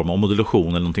någon form av modulation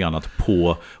eller någonting annat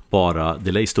på bara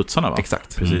delay-studsarna, va?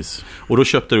 Exakt. Precis. Och då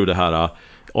köpte du det här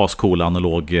ascoola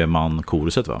analog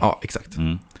man-koruset, va? Ja, exakt.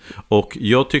 Och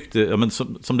jag tyckte, men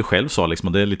som du själv sa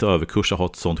liksom, det är lite överkurs att ha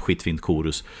ett sånt skitfint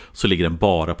korus, så ligger den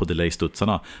bara på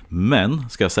delay-studsarna. Men,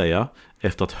 ska jag säga,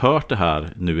 efter att ha hört det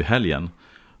här nu i helgen,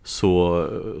 så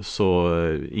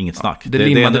inget snack. Det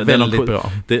limmade väldigt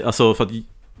bra. Alltså, för att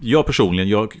jag personligen,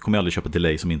 jag kommer aldrig köpa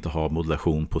delay som inte har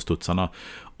modulation på studsarna.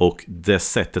 Och det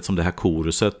sättet som det här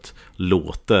koruset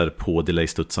låter på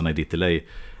delay-studsarna i ditt delay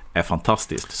är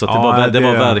fantastiskt. Så att det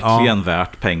var verkligen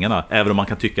värt pengarna. Även om man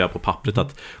kan tycka på pappret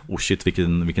att shit,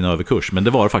 vilken överkurs. Men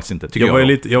det var det faktiskt inte, tycker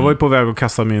jag. Jag var ju på väg att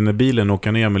kasta mig in i bilen och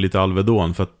åka ner med lite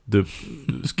Alvedon, för att du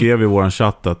skrev i våran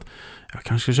chatt att jag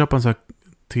kanske ska köpa en sån här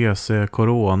TC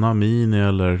Corona Mini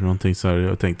eller någonting så här.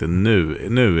 Jag tänkte,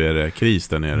 nu är det kris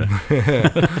där nere.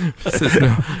 Precis,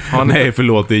 nej,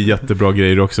 förlåt, det är jättebra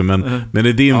grejer också, men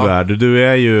i din värld,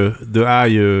 du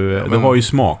har ju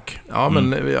smak. Ja,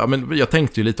 men jag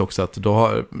tänkte ju lite också att då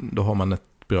har man ett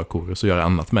bra korus och göra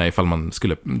annat med ifall man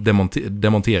skulle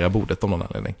demontera bordet av någon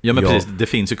anledning. Ja, men precis, det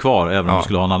finns ju kvar även om du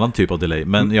skulle ha en annan typ av delay.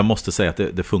 Men jag måste säga att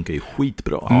det funkar ju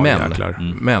skitbra.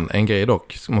 Men en grej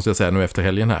dock, måste jag säga nu efter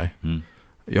helgen här.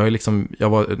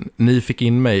 Ni fick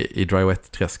in mig i dry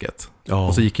wet-träsket.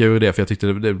 Och så gick jag ur det för jag tyckte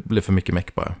det blev för mycket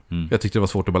meck bara. Jag tyckte det var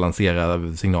svårt att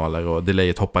balansera signaler och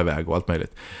delayet hoppa iväg och allt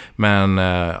möjligt. Men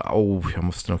jag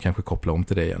måste nog kanske koppla om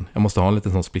till det igen. Jag måste ha en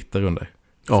liten sån splitter under.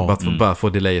 Bara få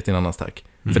delayet i en annan stark.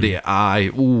 För det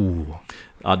är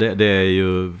Ja, det är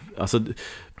ju alltså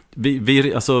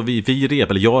vi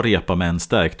repar, eller jag repar med en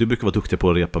stärk. Du brukar vara duktig på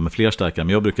att repa med fler stärkare,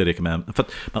 men jag brukar repa med en, för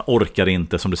att man orkar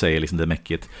inte, som du säger, liksom det är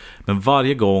mäckigt. Men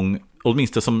varje gång,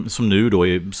 åtminstone som nu då,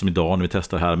 som idag när vi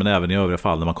testar här, men även i övriga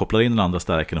fall när man kopplar in den andra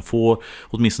stärken och får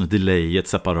åtminstone delayet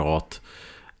separat,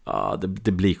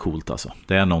 det blir coolt alltså.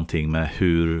 Det är någonting med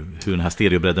hur den här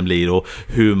stereobredden blir och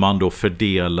hur man då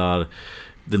fördelar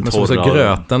den torra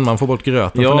gröten, man får bort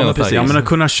gröten från ena stärken. Ja, men att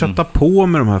kunna kötta på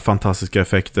med de här fantastiska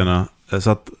effekterna så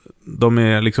att de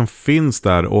är liksom finns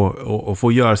där och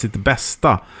får göra sitt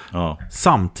bästa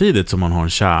samtidigt som man har en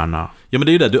kärna. Ja, men det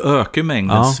är ju det, du ökar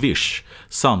mängden swish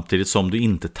samtidigt som du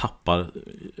inte tappar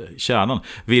kärnan,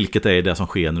 vilket är det som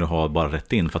sker när du har bara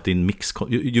rätt in, för att din mix,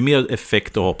 ju mer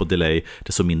effekt du har på delay,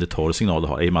 desto mindre torr signal du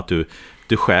har, i och med att du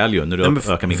skäl ju när du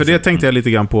ökar mixen. För det tänkte jag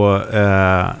lite grann på,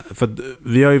 för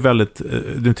vi har ju väldigt,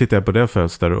 nu tittar jag på det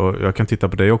först där, och jag kan titta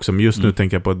på dig också, men just nu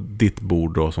tänker jag på ditt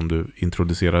bord då, som du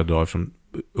introducerade idag, eftersom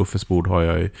Uffes bord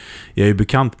jag är ju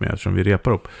bekant med eftersom vi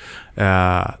repar upp.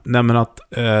 Nej, men att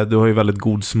du har ju väldigt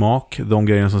god smak. De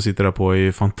grejerna som sitter där på är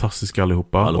ju fantastiska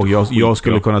allihopa. Och jag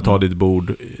skulle kunna ta ditt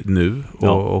bord nu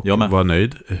och vara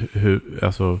nöjd.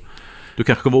 Alltså... Du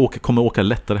kanske kommer åka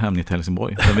lättare hem till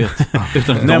Helsingborg. Jag vet.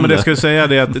 Nej, men det jag skulle säga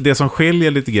är att det som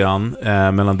skiljer lite grann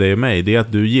mellan dig och mig, det är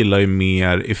att du gillar ju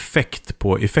mer effekt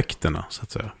på effekterna, så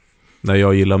att säga. Där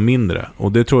jag gillar mindre.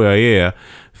 Och det tror jag är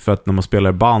för att när man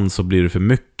spelar band så blir det för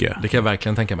mycket. Det kan jag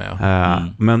verkligen tänka mig.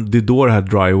 Men det är då det här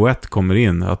dry wet kommer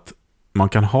in. Att man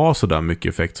kan ha så där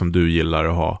mycket effekt som du gillar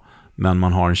att ha, men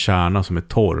man har en kärna som är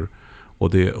torr. Och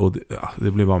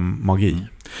det blir bara magi.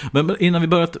 Men innan vi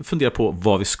börjar fundera på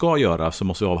vad vi ska göra så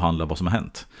måste vi avhandla vad som har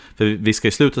hänt. För vi ska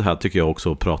i slutet här, tycker jag,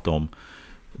 också prata om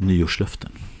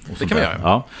nyårslöften. Det kan vi göra.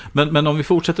 Ja. Men om vi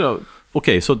fortsätter då.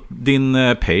 Okej, så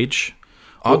din page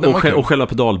och själva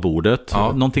pedalbordet.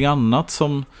 Ja. Någonting annat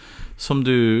som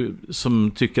du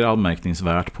tycker är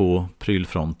anmärkningsvärt på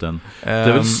prylfronten. Du har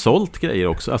väl sålt grejer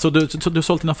också? Alltså du har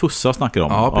sålt dina fussar, snackar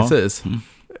om. Ja, precis.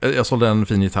 Jag sålde en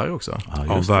fin gitarr också.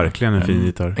 Ja, verkligen en fin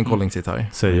gitarr. En Collingsgitarr.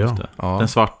 Säger jag. Ja. Den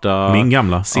svarta... Min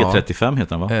gamla. C35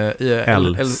 heter den, va?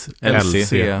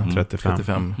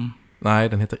 LC35. Nej,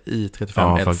 den heter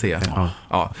I35 LC.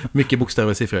 Ja, mycket bokstäver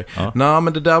och siffror. Ja. Nej,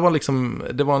 men det där var liksom...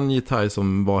 Det var en gitarr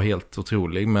som var helt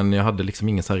otrolig, men jag hade liksom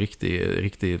ingen så här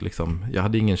riktig liksom... Jag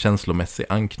hade ingen känslomässig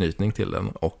anknytning till den.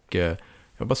 Och jag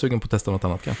var bara sugen på att testa något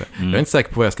annat kanske. Jag är inte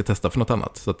säker på vad jag ska testa för något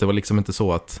annat. Så att det var liksom inte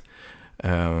så att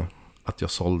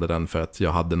jag sålde den för att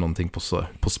jag hade någonting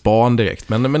på span direkt.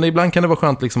 Men ibland kan det vara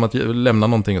skönt liksom att lämna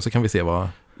någonting och så kan vi se vad...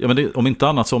 Ja, men om inte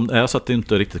annat, så är så att det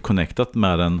inte är riktigt connectat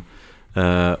med den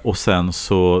och sen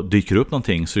så dyker upp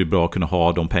någonting, så är det bra att kunna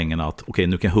ha de pengarna att okej,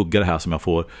 nu kan jag hugga det här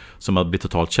som jag blir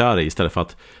totalt kär i, istället för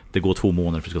att det går 2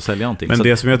 månader för att jag ska sälja någonting. Men så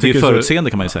det som jag tycker är förutseende,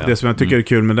 kan man ju säga. Det som jag tycker är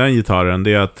kul med den gitarren,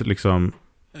 det är att liksom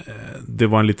det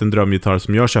var en liten drömgitarr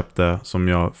som jag köpte, som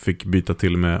jag fick byta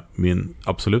till med min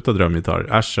absoluta drömgitarr,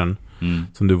 Ashen,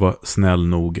 som du var snäll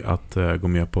nog att gå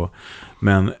med på.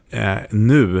 Men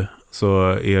nu så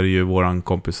är det ju våran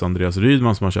kompis Andreas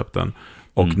Rydman som har köpt den,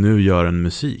 och nu gör en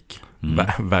musik.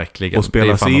 Verkligen. Och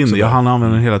spelar sig in. Han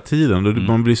använder den hela tiden.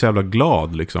 Man blir så jävla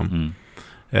glad liksom.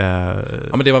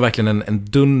 Ja, men det var verkligen en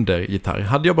dundergitarr.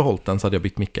 Hade jag behållit den så hade jag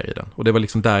bytt mickar i den. Och det var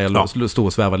liksom där jag stod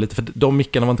och svävade lite. För de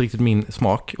mickarna var inte riktigt min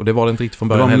smak. Och det var det inte riktigt från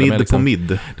början. Det var mid liksom, på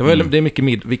mid. Det är mycket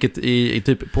mid, vilket i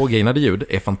typ pågainade ljud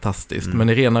är fantastiskt. Men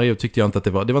i renare ljud tyckte jag inte att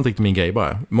det var inte riktigt min grej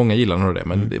bara. Många gillar nog det,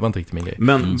 men det var inte riktigt min grej.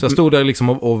 Så jag stod där liksom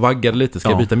och vaggade lite. Ska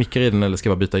jag byta mickar i den eller ska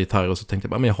jag bara byta gitarr? Och så tänkte jag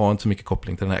bara, men jag har inte så mycket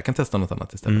koppling till den här. Jag kan testa något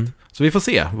annat istället. Så vi får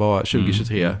se vad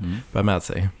 2023 bär med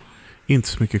sig. Inte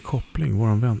så mycket koppling,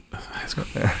 våran vän.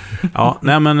 Ja,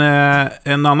 nej, men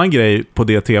en annan grej på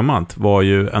det temat var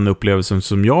ju en upplevelse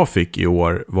som jag fick i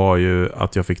år, var ju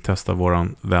att jag fick testa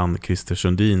våran vän Christer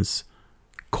Sundins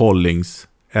Collings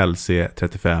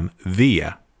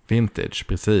LC35V. Vintage,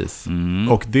 precis.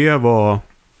 Och det var...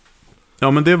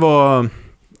 Ja, men det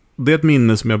är ett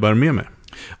minne som jag bär med mig.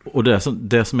 Och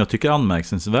det som jag tycker är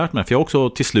anmärkningsvärt med, för jag också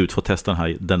till slut fått testa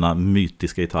denna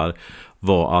mytiska gitarr,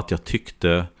 var att jag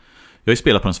tyckte... Jag har ju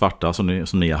spelat på den svarta som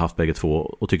ni har haft bägge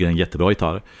två och tycker det är en jättebra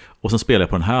gitarr. Och sen spelade jag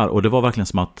på den här och det var verkligen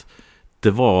som att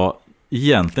det var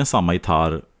egentligen samma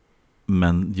gitarr,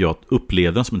 men jag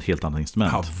upplevde den som ett helt annat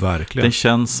instrument. Ja, verkligen. Den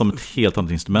känns som ett helt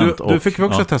annat instrument. Du fick vi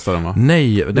också testa den, va?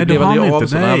 Nej, det blev aldrig av.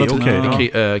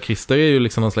 Christer är ju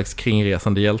liksom någon slags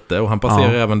kringresande hjälte och han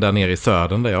passerar även där nere i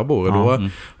södern där jag bor. Och då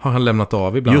har han lämnat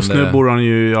av ibland. Just nu bor han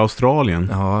ju i Australien.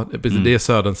 Ja, det är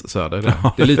söderns söder.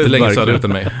 Det är lite längre söderut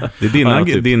än mig. Det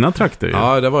är dina trakter ju.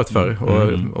 Ja, det har varit förr.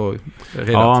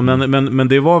 Ja, men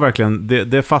det var verkligen,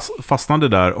 det fastnade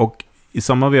där. Och i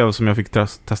samma veva som jag fick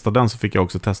testa den så fick jag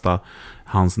också testa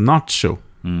hans Nacho,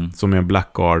 som är en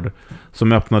Blackguard,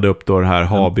 som öppnade upp då det här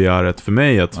habegäret för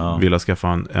mig att vilja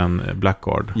skaffa en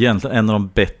Blackguard. Egentligen en av de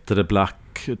bättre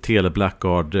Tele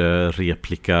Blackguard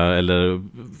replika eller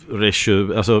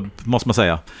reissue, alltså måste man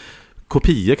säga.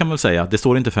 Kopior kan man väl säga. Det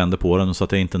står inte Fender på den så att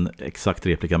det är inte en exakt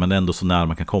replika, men det är ändå så nära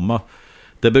man kan komma.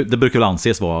 Det brukar väl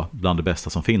anses vara bland det bästa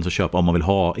som finns att köpa om man vill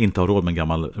inte ha råd med en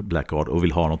gammal Blackguard och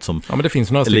vill ha något som... Ja, men det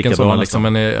finns några stycken sådana liksom,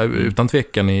 men utan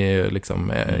tvekan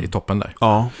i toppen där.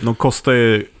 Ja, de kostar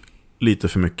ju lite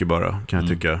för mycket bara, kan jag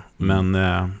tycka. Men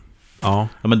ja,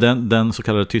 men den så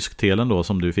kallade tysktelen då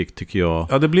som du fick, tycker jag...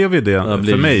 Ja, det blev ju det.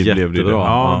 För mig blev det.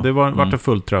 Ja, det var en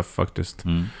fullträff faktiskt.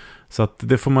 Så att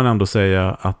det får man ändå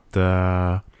säga att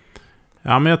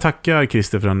Ja, men jag tackar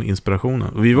Christer för den inspirationen.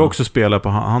 Och vi var också spela på,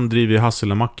 han driver ju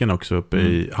Hasselamacken också uppe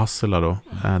i Hassela då,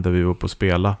 där vi var på att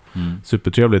spela.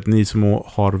 Supertrevligt. Ni som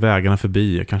har vägarna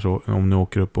förbi, kanske om ni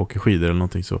åker upp och åker skidor eller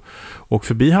någonting, så åk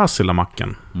förbi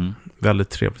Hasselamacken. Väldigt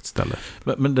trevligt ställe.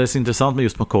 Men det är så intressant med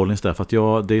just Collins där, för att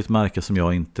det är ett märke som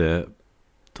jag inte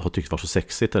har tyckt var så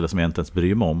sexigt, eller som jag inte ens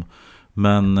bryr mig om.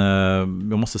 Men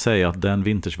jag måste säga att den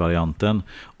vintage-varianten,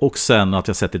 och sen att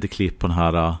jag sett lite klipp på den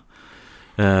här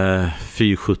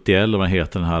 470L, eller vad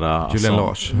heter den här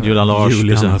Julian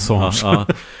Lars.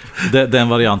 Den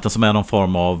varianten som är någon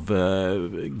form av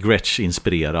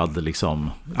Gretsch-inspirerad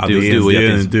liksom.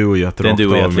 Duojet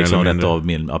liksom, rätt av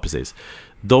min, ja, precis.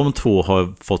 De två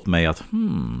har fått mig att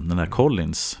den här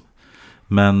Collins.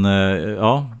 Men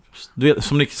ja, du vet,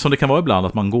 som det kan vara ibland,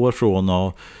 att man går från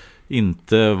att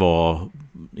inte vara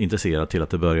intresserad till att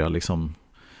det börjar liksom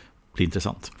bli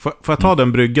intressant. Får jag ta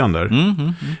den bryggan där?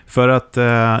 För att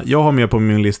jag har med på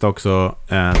min lista också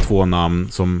 2 namn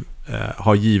som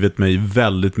har givit mig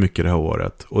väldigt mycket det här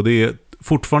året. Och det är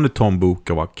fortfarande Tom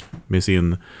Bukovac med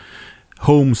sin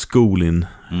Homeschooling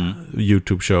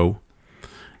YouTube-show.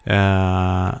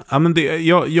 Ja, men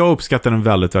jag uppskattar den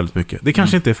väldigt, väldigt mycket. Det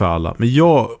kanske inte är för alla, men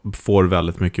jag får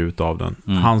väldigt mycket ut av den.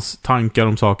 Hans tankar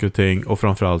om saker och ting, och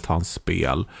framförallt hans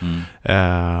spel.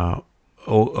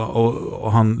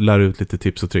 Och han lär ut lite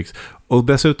tips och tricks. Och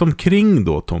dessutom kring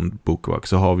då Tom Bukovac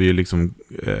så har vi ju liksom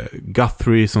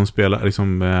Guthrie som spelar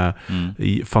liksom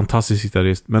fantastisk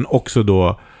gitarrist, men också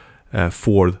då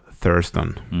Ford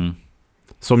Thurston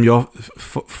som jag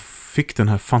fick den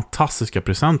här fantastiska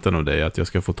presenten av dig, att jag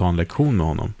ska få ta en lektion med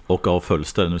honom. Och av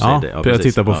Fölster, nu säger det. Ja, jag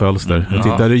tittar på Fölster. Jag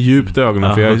tittade djupt i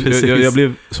ögonen, för jag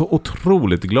blev så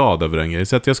otroligt glad över den grejen.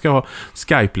 Så att jag ska ha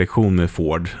Skype-lektion med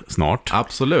Ford snart.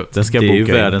 Absolut. Den ska det är ju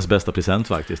boka världens bästa present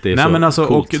faktiskt. Det är men alltså,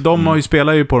 och de har ju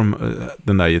spelat ju på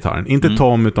den där gitarren. Inte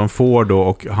Tom, utan Ford då,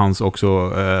 och hans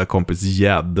också kompis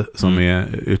Jed, som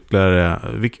är ytterligare...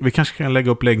 Vi kanske kan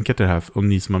lägga upp länkar till det här om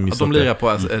ni som har missat det. De lirar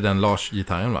på den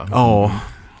Lars-gitarren, va? Ja.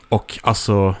 Och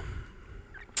alltså...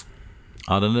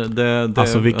 Ja,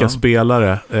 alltså vilka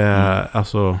spelare.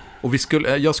 Alltså... Och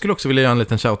jag skulle också vilja göra en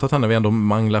liten shoutout här när vi ändå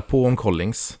manglar på om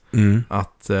Collins.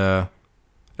 Att...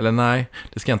 eller nej,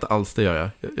 det ska jag inte alls det göra.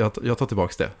 Jag tar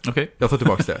tillbaka det. Okay. Jag tar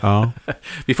tillbaka det. Ja.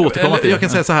 Vi får återkomma till det. Jag kan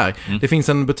säga så här. Det finns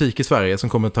en butik i Sverige som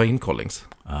kommer ta in Collins.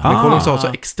 Men Collins har så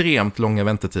extremt långa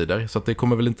väntetider, så att det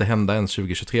kommer väl inte hända ens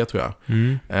 2023, tror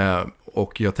jag.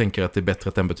 Och jag tänker att det är bättre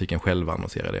att den butiken själv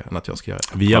annonserar det än att jag ska göra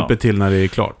det. Vi hjälper till när det är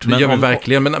klart. Det gör vi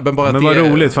verkligen. Men bara men vad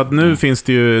roligt, för att nu finns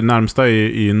det ju närmsta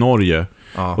i Norge.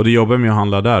 Ja. Och det jobbar med att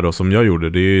handla där då, som jag gjorde,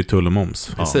 det är ju tull och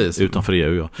moms. Precis, utanför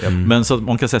EU. Ja. Men så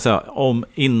man kan säga så här,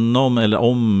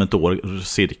 om ett år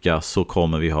cirka så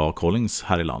kommer vi ha Collins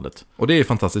här i landet. Och det är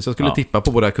fantastiskt. Jag skulle tippa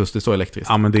på både akustiskt och elektriskt.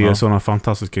 Ja, men det är sådana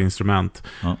fantastiska instrument.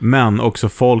 Men också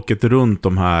folket runt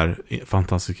de här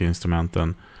fantastiska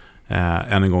instrumenten.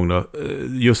 Än en gång då,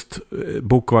 just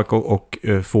Bukovac och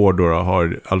Ford då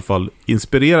har i alla fall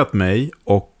inspirerat mig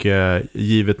och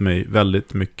givit mig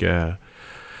väldigt mycket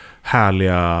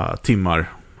härliga timmar.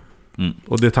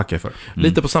 Och det tackar jag för.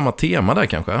 Lite på samma tema där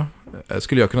kanske.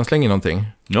 Skulle jag kunna slänga in någonting?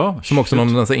 Ja. Som också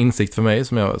någon insikt för mig,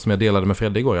 som jag delade med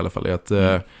Fredde igår i alla fall, är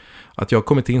att jag har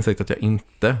kommit till insikt att jag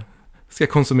inte ska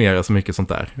konsumera så mycket sånt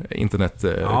där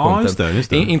internet-content. Just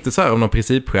det. Inte så här av någon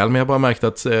principskäl, men jag har bara märkt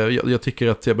att jag tycker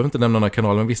att jag behöver inte nämna några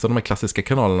kanaler, men vissa av de här klassiska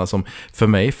kanalerna som för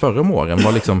mig förra om åren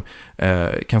var liksom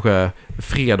kanske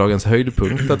fredagens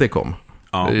höjdpunkt att det kom.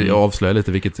 Jag avslöjar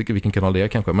lite vilken kanal det är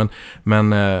kanske,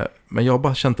 men jag har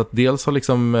bara känt att dels har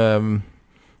liksom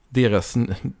deras,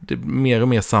 det är mer och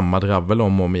mer samma dravel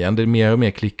om och om igen. Det är mer och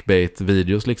mer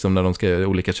clickbait-videos liksom, när de ska göra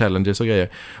olika challenges och grejer.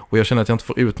 Och jag känner att jag inte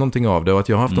får ut någonting av det, och att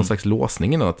jag har haft någon slags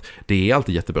låsning innan, att det är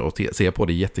alltid jättebra att se på,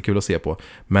 det är jättekul att se på,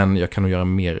 men jag kan nog göra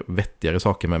mer vettigare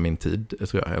saker med min tid,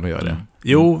 tror jag, än att göra det.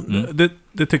 Jo,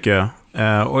 det tycker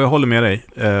jag. Och jag håller med dig.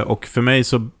 Och för mig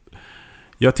så,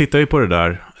 jag tittar ju på det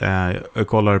där. Jag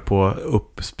kollar på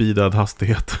uppspeedad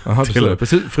hastighet. Aha,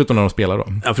 precis, förutom när de spelar då.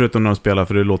 Ja, förutom när de spelar,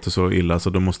 för det låter så illa, så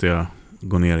då måste jag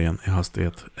gå ner igen i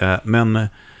hastighet. Men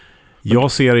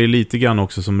jag ser det lite grann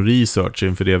också som research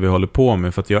inför det vi håller på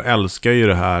med. För att jag älskar ju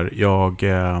det här. Jag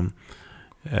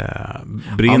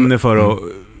brinner för att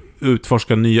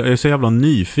utforska nya. Jag är så jävla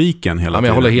nyfiken hela tiden. Men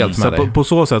jag håller helt med dig. På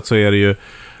så sätt så är det ju,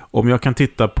 om jag kan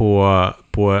titta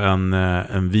på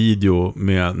en video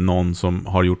med någon som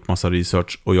har gjort massa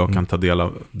research och jag kan ta del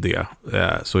av det,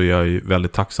 så är jag ju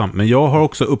väldigt tacksam. Men jag har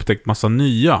också upptäckt massa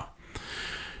nya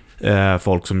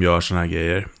folk som gör såna här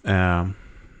grejer.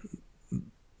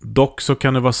 Dock så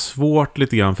kan det vara svårt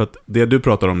lite grann, för att det du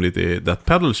pratar om lite i That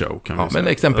Pedal Show kan vi säga.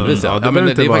 Men exempelvis, men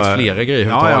det är faktiskt flera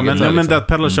grejer. Men That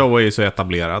Pedal Show är ju så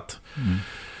etablerat.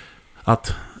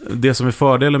 Att det som är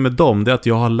fördelen med dem, det är att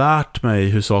jag har lärt mig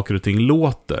hur saker och ting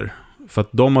låter. För att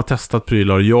de har testat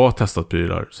prylar och jag har testat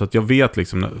prylar. Så att jag vet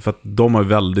liksom, för att de har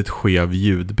väldigt skev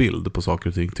ljudbild på saker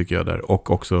och ting tycker jag där.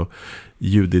 Och också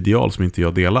ljudideal som inte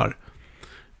jag delar.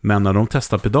 Men när de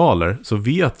testar pedaler så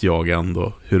vet jag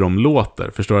ändå hur de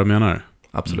låter. Förstår du vad jag menar?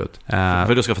 Absolut. För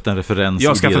du har skaffat en referens. Jag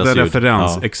har skaffat en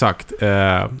referens, exakt.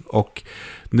 Och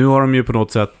nu har de ju på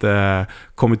något sätt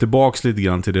kommit tillbaka lite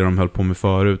grann till det de höll på med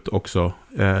förut också.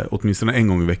 Åtminstone en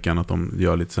gång i veckan att de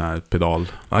gör lite så här pedal.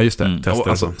 Ja, just det. Tester.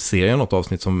 Alltså, ser jag något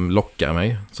avsnitt som lockar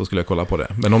mig så skulle jag kolla på det.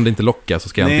 Men om det inte lockar så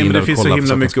ska jag inte men det finns kolla så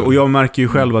himla mycket. Och jag märker ju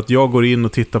själv att jag går in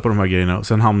och tittar på de här grejerna och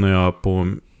sen hamnar jag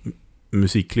på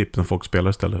musikklipp när folk spelar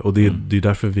istället. Och det är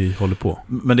därför vi håller på.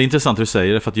 Men det är intressant att du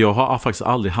säger det, för att jag har faktiskt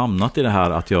aldrig hamnat i det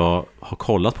här att jag har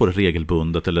kollat på det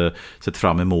regelbundet eller sett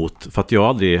fram emot. För att jag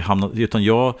aldrig hamnat,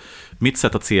 utan mitt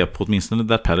sätt att se på åtminstone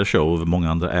That Pedal Show och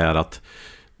många andra är att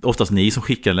oftast ni som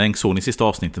skickar länk, såg ni sista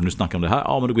avsnittet när du snackar om det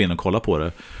här, men du går in och kollar på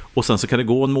det. Och sen så kan det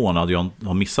gå en månad och jag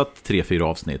har missat 3-4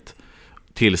 avsnitt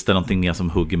tills det är någonting mer som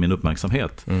hugger min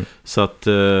uppmärksamhet. Så att,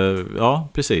 ja,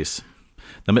 precis.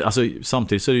 Nej, men alltså,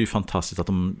 samtidigt så är det ju fantastiskt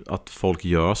att folk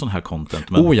gör sån här content.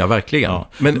 Men, ja, verkligen. Ja.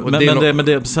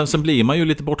 Men sen blir man ju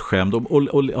lite bortskämd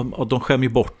och de skämmer ju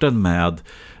bort den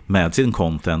med sin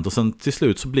content. Och sen till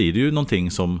slut så blir det ju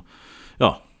någonting som,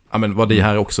 ja, men vad det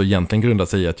här också egentligen grundar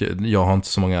sig i att jag har inte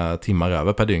så många timmar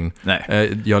över per dygn.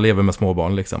 Nej. Jag lever med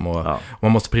småbarn liksom och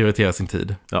man måste prioritera sin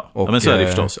tid. Ja, men så är det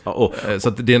förstås. Så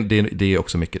att det är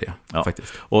också mycket det,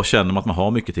 faktiskt. Och känner man att man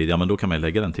har mycket tid, men då kan man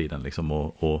lägga den tiden liksom,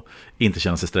 och inte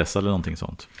känna sig stressad eller någonting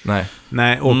sånt.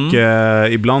 Nej, och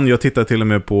ibland, jag tittar till och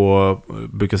med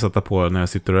brukar sätta på när jag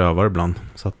sitter och övar ibland.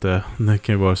 Så att det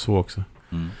kan ju vara så också.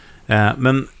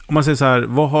 Men om man säger så här,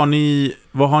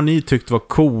 vad har ni tyckt var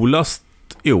coolast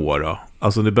i år då?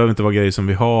 Alltså det behöver inte vara grejer som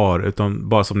vi har, utan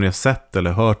bara som ni har sett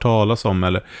eller hört talas om,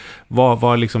 eller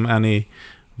vad liksom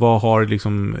vad har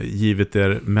liksom givit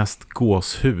er mest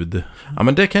gåshud? Ja,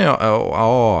 men det kan jag,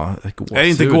 gåshud.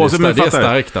 Inte gåshud, men det är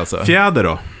starkt alltså. Fjäder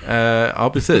då? Ja,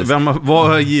 precis. Vad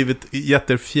har gett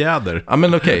er fjäder? Ja,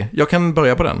 men okej, jag kan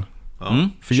börja på den.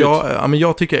 För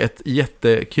jag tycker ett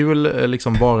jättekul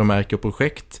liksom varumärke och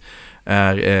projekt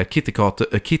är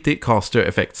Kitty Caster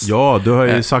Effects. Ja, du har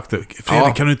ju sagt det.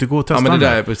 Fredrik, kan du inte gå och testa men det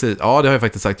där, precis. Ja, det har jag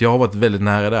faktiskt sagt. Jag har varit väldigt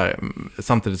nära där.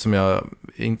 Samtidigt som jag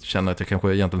inte känner att jag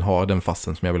kanske egentligen har den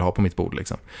fassen som jag vill ha på mitt bord.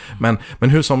 Liksom. Men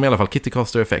hur som i alla fall, Kitty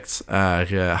Caster Effects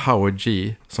är Howard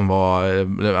G. som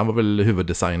han var väl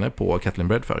huvuddesigner på Kathleen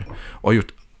Bread för. Och har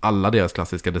gjort alla deras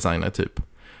klassiska designer typ.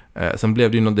 Sen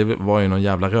blev det var ju någon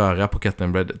jävla röra på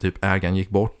Kathleen Bread, typ ägaren gick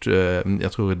bort,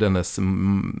 jag tror dennes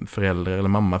föräldrar eller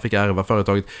mamma fick ärva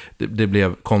företaget, det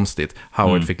blev konstigt,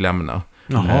 Howard fick lämna.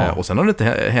 Och sen har det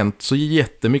inte hänt så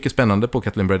jättemycket spännande på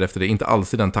Kathleen Bread efter det, inte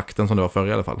alls i den takten som det var förr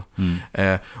i alla fall.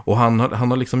 Och han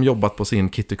har liksom jobbat på sin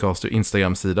Kittycaster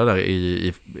Instagram-sida där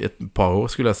i ett par år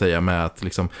skulle jag säga, med att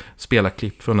liksom spela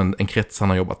klipp från en krets han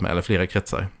har jobbat med, eller flera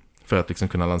kretsar, för att liksom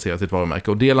kunna lansera sitt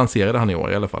varumärke. Och det lanserade han i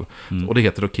år i alla fall. Och det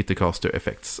heter då Kitty Caster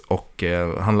Effects. Och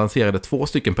han lanserade 2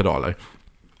 stycken pedaler.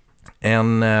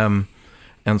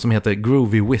 En som heter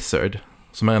Groovy Wizard,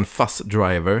 som är en fuzz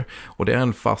driver. Och det är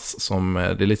en fuzz som,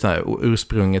 det är lite så här,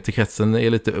 ursprunget till kretsen är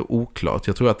lite oklart.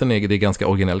 Jag tror att det är ganska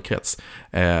originell krets.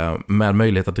 Med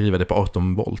möjlighet att driva det på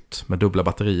 18 volt med dubbla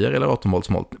batterier eller 18 volts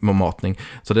matning.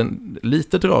 Så den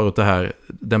lite drar åt det här,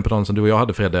 den pedalen som du och jag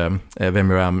hade, Fredde,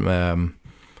 Vemiram,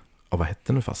 vad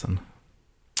hette nu fasen?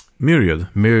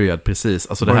 Myriad, precis.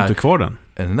 Alltså har det här... du inte kvar den?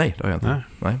 Nej, det har jag inte.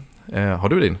 Nej. Har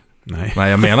du din? Nej.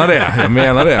 Nej, jag menar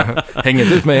det. Häng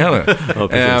inte ut mig här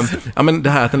nu. Men det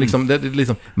här att den liksom, det är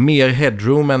liksom mer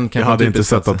headroom än kanske. Jag hade inte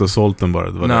sett att du sålt den bara.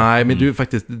 Nej, men du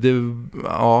faktiskt, det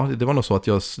var nog så att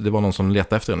det var någon som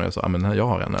letade efter den och jag sa, men jag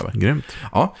har en över. Grymt.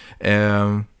 Ja,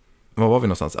 var var vi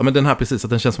någonstans? Ja, men den här precis, att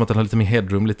den känns som att den har lite mer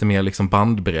headroom, lite mer liksom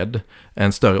bandbredd,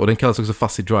 en större, och den kallas också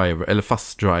fuzzy driver eller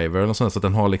fuzz driver eller något sånt, så att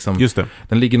den har liksom, just det,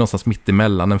 den ligger någonstans mitt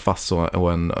emellan en fuzz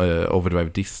och en overdrive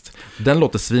dist. Den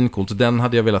låter svinkult, så den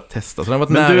hade jag velat testa. Så den har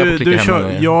varit nära på att klicka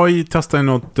hem. Jag testade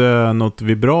något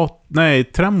vibrat,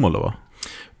 tremolo va?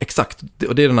 Exakt,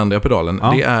 och det är den andra pedalen.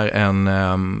 Ja. Det är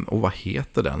en, vad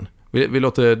heter den? Vi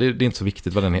låter, det är inte så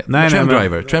viktigt vad den heter. Trem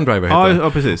Driver heter den. Ja,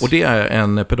 precis. Och det är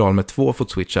en pedal med 2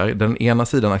 footswitchar. Den ena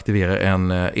sidan aktiverar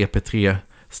en EP3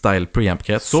 style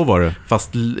preamp-krets. Så var det.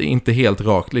 Fast inte helt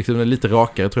rakt, liksom lite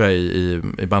rakare tror jag i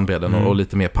bandbredden och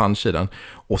lite mer punch i den.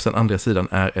 Och sen andra sidan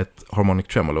är ett harmonic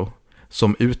tremolo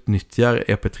som utnyttjar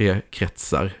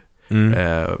EP3-kretsar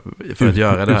för att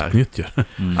göra det här. Utnyttjar.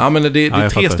 Ja, men det är 3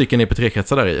 fattar. stycken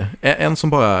EP3-kretsar där i. En som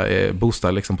bara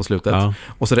boostar liksom på slutet. Ja.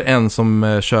 Och så är det en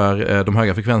som kör de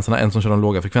höga frekvenserna, en som kör de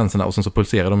låga frekvenserna och sen så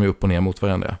pulserar de ju upp och ner mot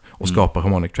varandra och skapar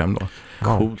harmonic trem då.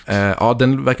 Coolt. Ja,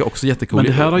 den verkar också jättecool. Men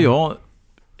det här har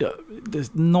det är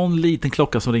någon liten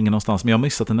klocka som ringer någonstans, men jag har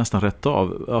missat den nästan rätt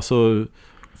av. Alltså,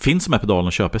 finns de här pedalen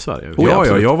att köpa i Sverige?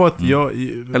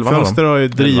 Fönster har ju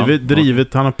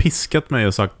drivit, han har piskat mig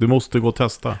och sagt, du måste gå och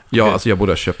testa. Ja, alltså jag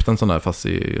borde ha köpt en sån där fast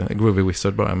i Groovy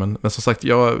Wizard bara, men som sagt,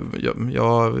 jag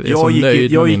är så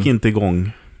nöjd. Jag gick inte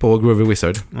igång på Groovy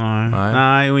Wizard.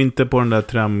 Nej, och inte på den där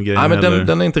trem-grejen. Nej, men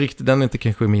den är inte riktigt, den är inte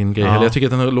kanske min grej. Jag tycker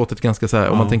att den har låtit ganska så här,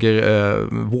 om man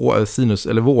tänker sinus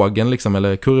eller vågen liksom,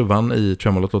 eller kurvan i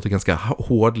tremolot låter ganska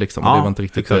hård liksom. Det var inte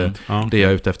riktigt det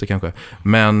jag är ute efter kanske.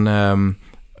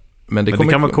 Men det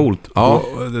kan vara coolt. Ja.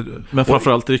 Men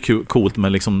framförallt är det coolt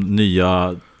med liksom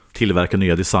tillverka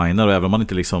nya designer, och även om man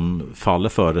inte liksom faller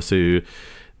för det, så är ju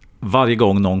varje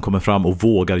gång någon kommer fram och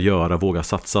vågar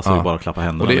satsa, så är det bara att klappa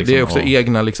händerna. Och det är också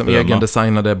egna liksom,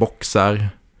 egendesignade boxar.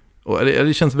 Och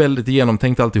det känns väldigt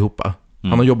genomtänkt alltihopa.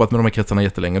 Han har jobbat med de här kretsarna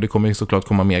jättelänge, och det kommer ju såklart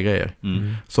komma mer grejer.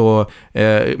 Så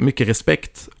mycket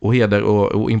respekt och heder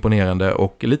och imponerande,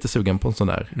 och lite sugen på en sån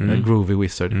där Groovy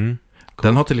Wizard.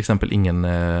 Den har till exempel ingen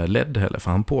LED heller,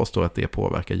 för han påstår att det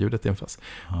påverkar ljudet i en fas.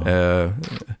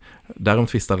 Därom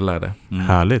tvistade lärde.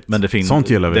 Härligt. Men det finns, sånt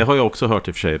gillar vi. Det har jag också hört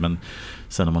i och för sig, men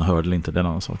sen när man hörde det inte, det är en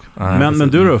annan sak. Men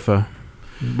du Ruffe,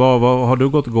 vad har du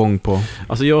gått igång på?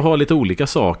 Alltså jag har lite olika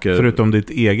saker. Förutom ditt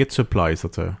eget supply, så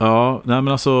att säga. Ja, nej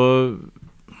men alltså...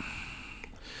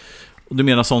 Du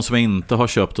menar sånt som jag inte har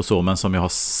köpt och så, men som jag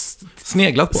har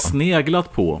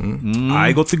sneglat på.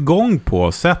 Nej, gått igång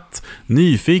på, sett,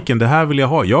 nyfiken, det här vill jag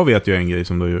ha. Jag vet ju en grej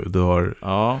som du har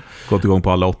gått igång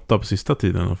på alla 8 på sista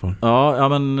tiden i alla fall. Ja,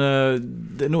 men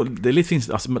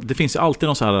det finns ju alltid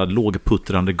någon så här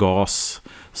lågputtrande gas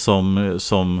som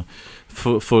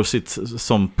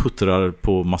puttrar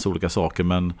på massa olika saker,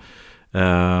 men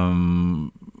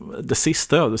det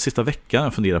sista veckan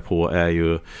jag funderar på är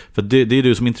ju, för det är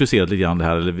du som är intresserad lite grann det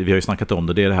här, eller vi har ju snackat om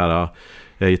det är det här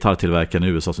gitarrtillverkaren i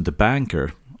USA som heter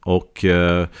Banker, och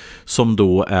som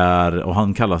då och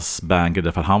han kallas Banker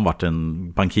därför att han varit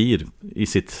en bankir i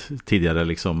sitt tidigare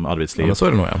liksom arbetsliv. Ja, så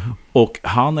är det nog, ja. Och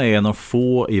han är en av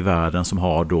få i världen som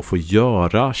får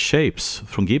göra shapes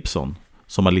från Gibson,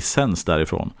 som har licens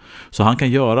därifrån. Så han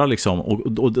kan göra liksom,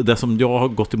 och det som jag har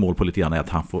gått i mål på lite grann är att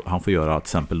han får göra till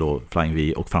exempel då Flying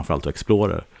V och framförallt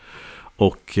Explorer.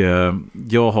 Och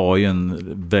jag har ju en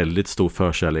väldigt stor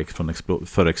förkärlek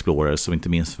för Explorer, som inte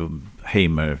minst för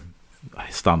Hamer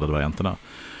standardvarianterna.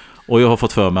 Och jag har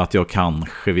fått för mig att jag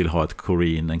kanske vill ha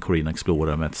en Corine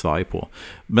Explorer med ett svaj på.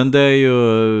 Men det är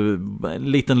ju en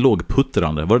liten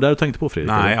lågputtrande. Var det där du tänkte på,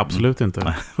 Fredrik? Nej, absolut inte.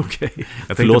 Nej, okej.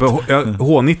 Jag tänkte på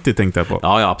H90 tänkte jag på.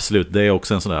 Ja, absolut. Det är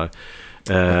också en sån där...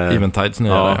 Eventides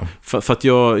nya där. För att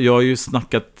jag har ju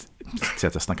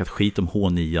snackat skit om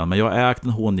H9, men jag har ägt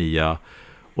en H9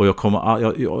 och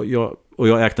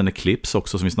jag har ägt en Eclipse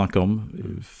också, som vi snackade om,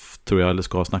 tror jag, eller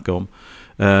ska snacka om,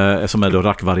 som är då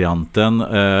rackvarianten,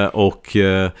 och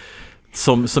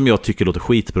som jag tycker låter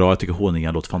skitbra. Jag tycker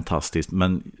H9 låter fantastiskt,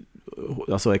 men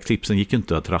alltså Eclipsen gick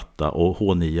inte att ratta, och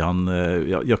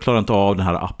H9 jag klarar inte av den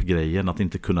här appgrejen, att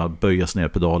inte kunna böja sig ner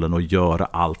pedalen och göra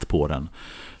allt på den.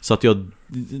 Så att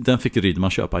den fick Rydman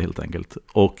köpa helt enkelt.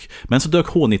 Men så dök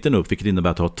H90 upp, vilket innebär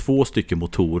att du har 2 stycken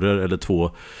motorer eller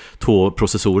två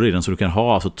processorer i den, så du kan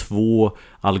ha alltså 2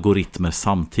 algoritmer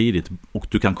samtidigt, och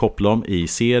du kan koppla dem i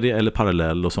serie eller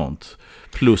parallell och sånt.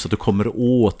 Plus att du kommer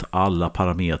åt alla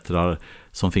parametrar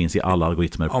som finns i alla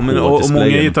algoritmer på displayen. Och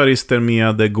många gitarrister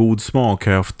med god smak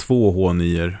har haft 2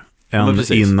 H9.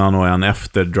 En innan och en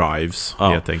efter drives,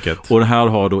 helt enkelt. Och det här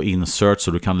har då insert,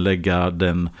 så du kan lägga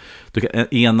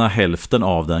ena hälften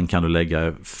av den kan du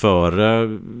lägga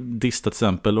före dista till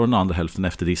exempel, och den andra hälften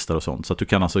efter distar och sånt. Så att du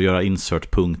kan alltså göra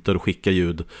insert-punkter och skicka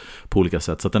ljud på olika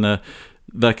sätt. Så att den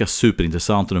verkar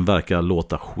superintressant, och den verkar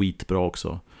låta skitbra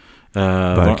också.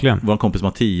 Verkligen. Vår kompis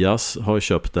Mattias har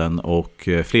köpt den, och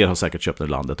fler har säkert köpt den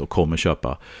i landet och kommer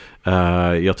köpa.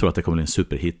 Jag tror att det kommer bli en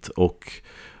superhit, och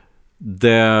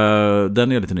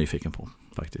den är jag lite nyfiken på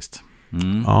faktiskt.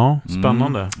 Ja,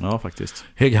 spännande. Ja, faktiskt.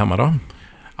 Höghammar då?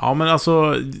 Ja, men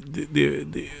alltså det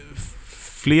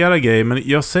flera grejer, men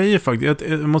jag säger faktiskt,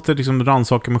 jag måste liksom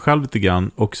rannsaka mig själv lite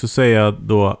grann, och så säger jag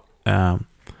då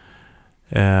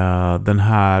den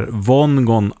här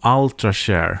Vongon Ultra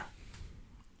Share.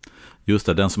 Just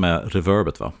det, den som är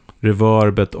reverbet, va?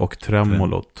 Reverbet och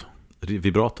tremolot.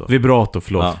 Vibrato,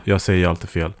 förlåt. Ja. Jag säger alltid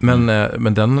fel.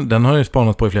 Men den har ju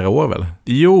spanat på i flera år väl?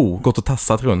 Jo. Gått och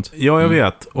tassat runt. Ja, jag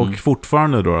vet. Och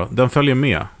fortfarande då, den följer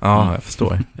med. Ja, jag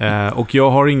förstår. Och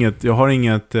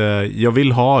jag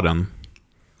vill ha den.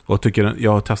 Och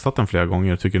jag har testat den flera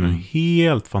gånger och tycker den är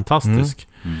helt fantastisk.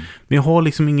 Men jag har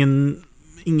liksom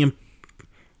ingen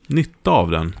nytta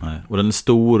av den. Nej. Och den är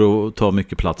stor och tar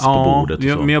mycket plats på bordet. Och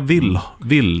så. Men jag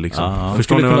vill liksom.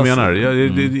 Förstår ni vad jag menar?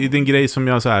 Det är en grej som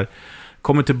jag så här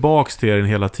kommer tillbaks till den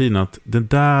hela tiden, att den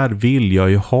där vill jag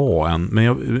ju ha en.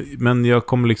 Men jag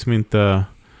kommer liksom inte...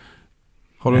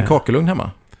 Har du en kakelugn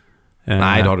hemma?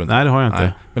 Nej, det har du inte. Nej, det har jag inte.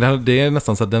 Nej. Men det är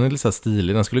nästan så att den är lite så här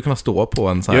stilig. Den skulle kunna stå på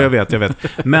en så här... Ja, jag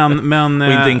vet. Men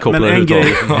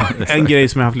en grej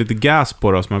som jag har haft lite gas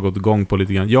på då, som jag har gått igång på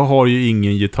lite grann. Jag har ju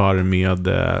ingen gitarr med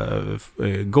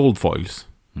goldfoils.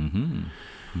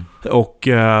 Och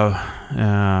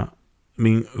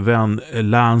min vän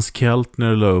Lance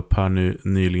Keltner la upp här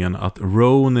nyligen att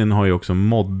Ronin har ju också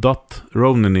moddat.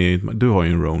 Du har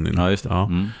ju en Ronin. Ja, just det. Ja.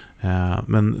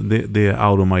 Men det är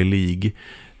out of my league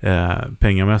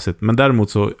pengamässigt. Men däremot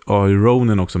så har ju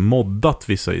Ronin också moddat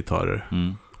vissa gitarrer.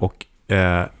 Och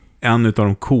en av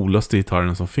de coolaste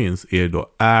gitarrerna som finns är då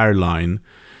Airline.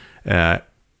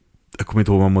 Jag kommer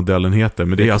inte ihåg vad modellen heter,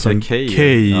 men det är alltså en K.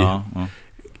 Ja.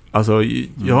 Alltså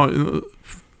jag är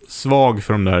svag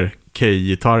för de där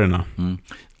K-gitarrerna.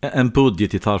 En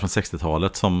budgetgitarr från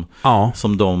 60-talet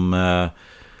som de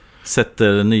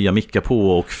sätter nya mickar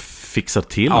på och fixar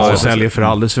till. Ja, och säljer för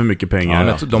alldeles för mycket pengar.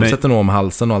 Ja, de sätter nog om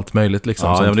halsen och allt möjligt liksom.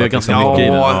 Ja, det är ganska mycket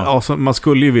i det. Alltså, man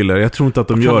skulle ju vilja. Jag tror inte att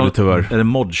de gör det tyvärr. Är det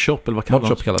Modshop eller vad kallas det?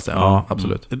 Modshop kallas det, ja,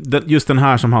 absolut. Just den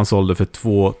här som han sålde för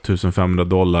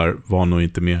 $2,500 var nog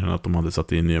inte mer än att de hade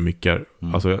satt in nya mickar.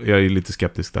 Alltså, jag är lite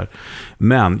skeptisk där.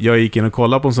 Men jag gick in och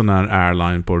kollade på en sån här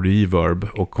Airline på Reverb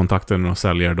och kontaktade några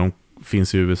säljare. De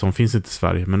finns i USA, de finns inte i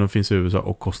Sverige, men de finns i USA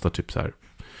och kostar typ så här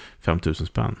 5,000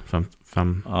 spänn.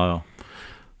 Ja.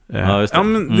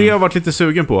 Men det har jag varit lite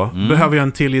sugen på. Behöver jag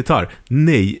en till gitarr?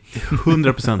 Nej,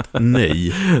 100%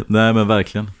 nej. Nej, men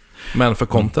verkligen. Men för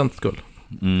content skull.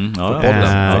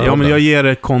 Men jag ger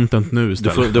det content nu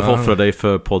istället. Du får offra dig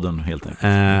för podden helt enkelt.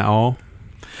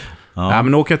 Ja,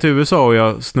 men åker jag till USA och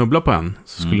jag snubblar på en,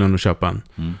 så skulle jag nog köpa en.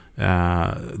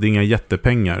 Det är inga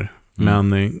jättepengar,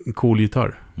 men en cool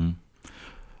gitarr.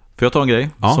 Får jag ta en grej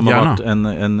som gärna. har varit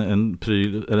en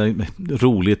pryl, eller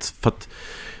roligt, för att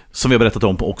som vi har berättat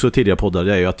om på också tidigare poddar,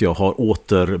 det är ju att jag har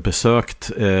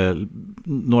återbesökt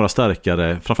några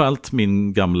starkare, framförallt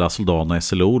min gamla Soldana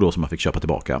SLO då, som jag fick köpa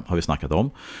tillbaka, har vi snackat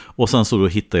om. Och sen så då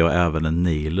hittade jag även en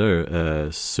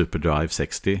Nailer Superdrive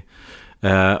 60.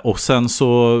 Och sen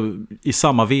så i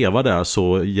samma veva där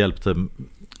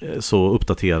så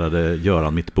uppdaterade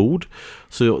Göran mitt bord.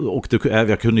 Och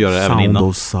jag kunde göra det även innan. Sound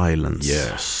of Silence.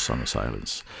 Yes, Sound of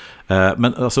Silence.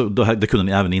 Men alltså, det kunde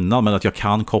ni även innan, men att jag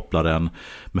kan koppla den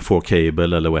med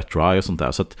 4Cable eller Wet Dry och sånt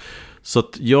där. Så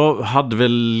att jag hade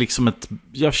väl liksom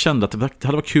jag kände att det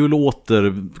hade varit kul att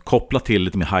återkoppla till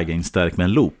lite mer high gain stärk med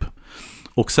en loop.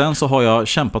 Och sen så har jag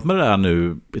kämpat med det där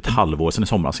nu ett halvår sedan i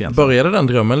somras egentligen. Började den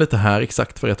drömmen lite här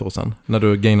exakt för ett år sedan? När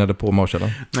du gainade på Marshallen?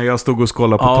 När jag stod och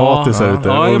skållade potatis här ute.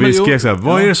 Och vi skrek så här,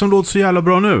 vad är det som låter så jävla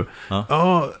bra nu?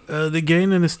 Det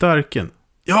gainen är stärken.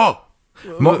 Ja!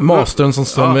 Mastern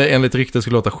som enligt ryktet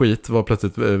skulle låta skit var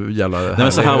plötsligt jävla... Nej,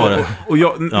 men så här var det. Och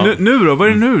nu då? Vad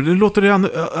är det nu? Det låter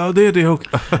det är det.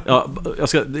 Jag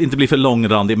ska inte bli för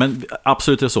långrandig, men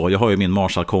absolut är det så. Jag har ju min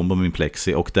Marshall-kombo med min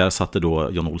Plexi, och där satte då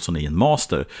John Olsson i en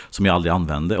Master som jag aldrig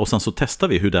använde. Och sen så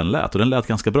testade vi hur den lät, och den lät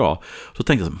ganska bra. Så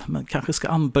tänkte jag, men kanske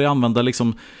ska börja använda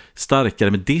liksom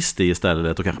starkare med dist i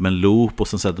istället, och kanske med en loop, och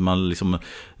sen sätter man liksom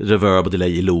reverb och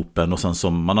delay i loopen, och sen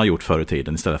som man har gjort förr i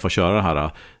tiden, istället för att köra det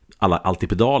här alltid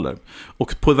pedaler.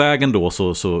 Och på vägen då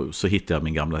så hittade jag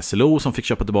min gamla SLO som fick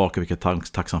köpa tillbaka, vilket jag är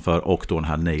tacksam för, och då den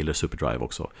här Nailer Superdrive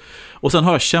också. Och sen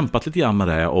har jag kämpat lite grann med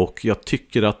det, och jag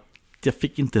tycker att jag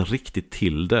fick inte riktigt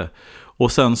till det.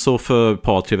 Och sen så för ett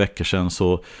par, 3 veckor sedan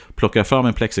så plockade jag fram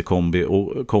en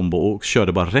Plexi-kombo och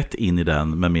körde bara rätt in i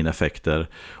den med mina effekter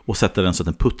och sätter den så att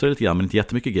den puttrar lite grann, men inte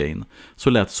jättemycket gain. Så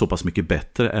lät det så pass mycket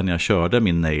bättre än när jag körde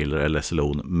min Nailer eller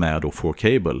SLO med då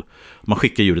 4Cable. Man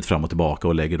skickar ljudet fram och tillbaka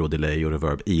och lägger då delay och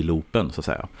reverb i loopen, så att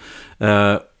säga.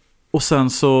 Och sen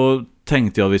så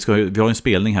tänkte jag, vi har en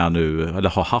spelning här nu, eller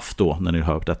har haft då när ni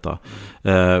har hört detta,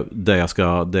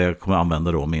 där jag kommer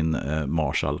använda då min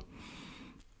Marshall.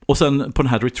 Och sen på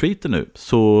den här retreaten nu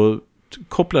så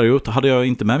kopplar jag ut, hade jag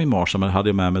inte med min Marshall, men hade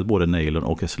jag med mig både Nailen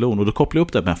och SLO, och då kopplade jag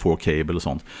upp det med 4Cable och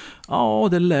sånt. Ja,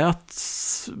 det lät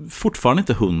fortfarande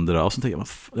inte 100, och så tänkte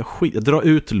jag drar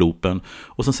ut loopen,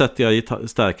 och sen sätter jag i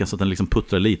stärken så att den liksom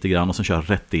puttrar lite grann, och sen kör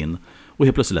rätt in. Och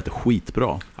helt plötsligt lät det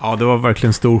skitbra. Ja, det var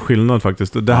verkligen stor skillnad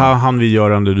faktiskt. Det här hann vi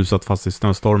göra när du satt fast i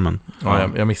snöstormen. Ja,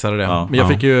 jag missade det. Men jag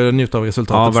fick ju njuta av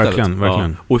resultatet istället.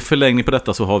 Verkligen. Och i förlängning på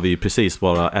detta så har vi precis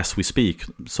bara as we speak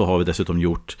så har vi dessutom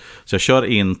gjort, så jag kör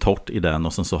in torrt i den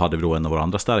och sen så hade vi då en av våra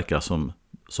andra stärkare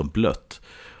som blött.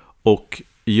 Och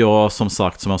jag som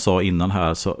sagt, som jag sa innan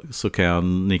här, så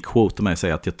kan ni quota mig och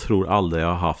säga att jag tror aldrig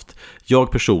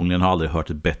jag personligen har aldrig hört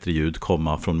ett bättre ljud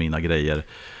komma från mina grejer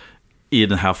i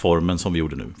den här formen som vi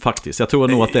gjorde nu, faktiskt. Jag tror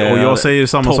nog att det är. Och jag säger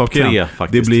samma sak igen.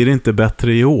 Det blir inte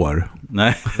bättre i år.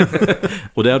 Nej,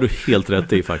 och det har du helt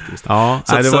rätt i faktiskt. Ja,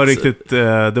 det var riktigt,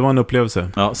 det var en upplevelse.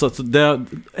 Ja, så det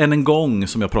än en gång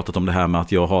som jag pratat om det här med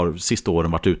att jag har sista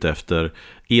åren varit ute efter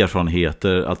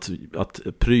erfarenheter, att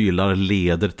prylar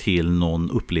leder till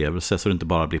någon upplevelse så det inte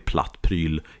bara blir platt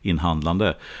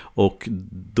prylinhandlande. Och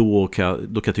då kan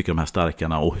jag tycka de här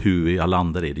stärkarna och hur jag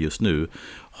landar i det just nu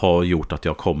har gjort att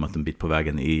jag har kommit en bit på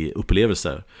vägen i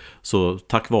upplevelser. Så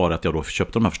tack vare att jag då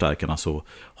köpte de här förstärkarna så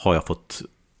har jag fått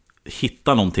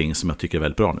hitta någonting som jag tycker är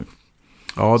väldigt bra nu.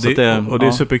 Ja, det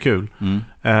är superkul.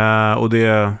 Och det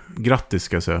är grattis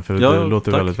ska jag säga, för det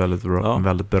låter väldigt, väldigt bra,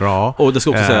 väldigt bra. Och det ska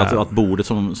också säga att bordet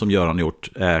som Göran gjort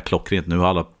är klockrent nu.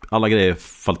 Alla grejer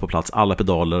fallit på plats, alla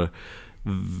pedaler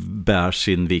bär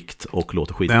sin vikt och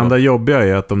låter skitbra. Det enda jobbiga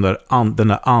är att den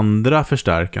där andra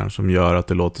förstärkaren som gör att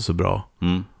det låter så bra,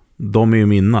 de är ju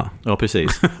mina. Ja,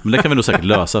 precis. Men det kan vi nog säkert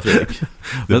lösa, Fredrik.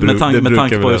 med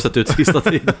tanke på hur det sett ut sista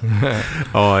tiden.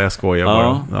 Ja, jag skojar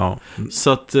bara. Ja.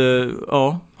 Så att,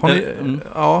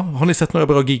 Har ni sett några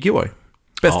bra gig i år?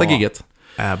 Bästa gigget?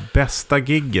 Bästa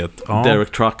gigget? Ja.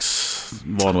 Derek Trucks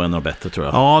var nog en av de bättre, tror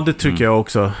jag. Ja, det tycker jag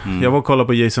också. Jag var och kollade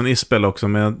på Jason Isbell också,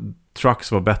 men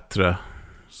Trucks var bättre.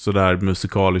 Sådär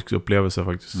musikalisk upplevelse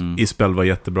faktiskt. Isbell var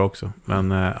jättebra också.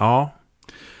 Men ja...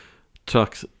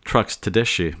 Trucks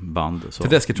Tedeschi band.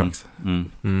 Tedeschi Trucks.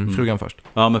 Frugan först.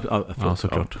 Ja, men,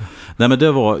 såklart. Ja. Nej, men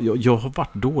det var, jag har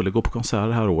varit dålig att gå på konserter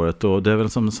det här året. Och det är väl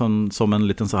som en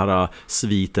liten så här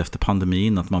svit efter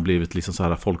pandemin. Att man blivit liksom så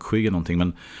här folkskygg eller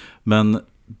någonting. Men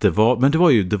det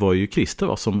var ju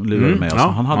Christer som lurade med. Alltså,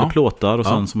 han hade plåtar och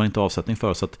sen som man inte avsättning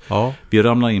för. Så att vi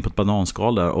ramlade in på ett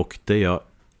bananskal där. Och det är jag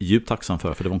djupt tacksam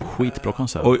för det var en skitbra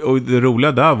konsert. Och det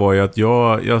roliga där var ju att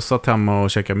jag satt hemma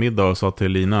och käkade middag och sa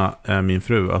till Lina, min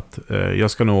fru, att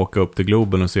jag ska nog åka upp till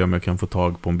Globen och se om jag kan få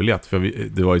tag på en biljett. För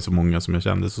det var ju så många som jag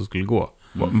kände som skulle gå.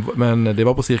 Men det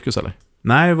var på Cirkus eller?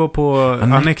 Nej, det var på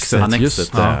Annexet.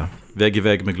 Just det. Vägg i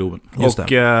vägg med Globen. Och jag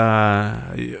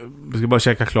ska bara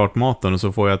checka klart maten och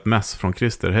så får jag ett mess från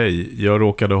Christer. Hej, jag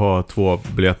råkade ha 2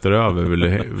 biljetter över,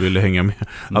 ville hänga med.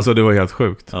 Alltså det var helt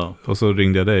sjukt. Ja. Och så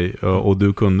ringde jag dig och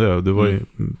du kunde. Du var ju...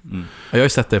 Jag har ju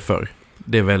sett det förr.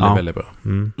 Det är väldigt, väldigt bra.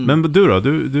 Men du då?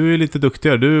 Du är lite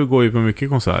duktigare. Du går ju på mycket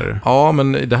konserter. Ja,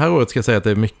 men det här året ska jag säga att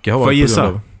det är mycket har varit. Får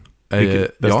jag gissa?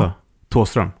 Bästa?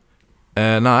 Thåström?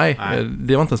 Nej,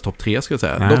 det var inte ens topp 3 ska jag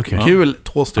säga. Dock kul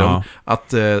Thåström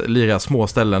att lira små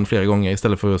ställen flera gånger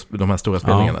istället för de här stora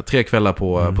spelningarna. 3 kvällar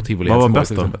på Tivoli. Vad var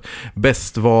bäst då?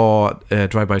 Bäst var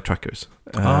Drive-By Truckers.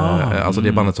 Alltså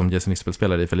det bandet som Jason Isbell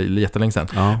spelade i för jättelänge sedan.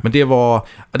 Men det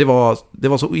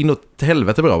var så inåt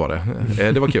helvete bra var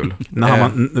det. Det var kul. När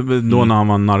han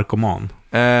var narkoman.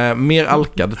 Mer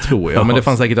alkad tror jag, men det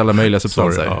fanns säkert alla möjliga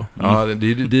substanser.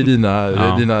 Det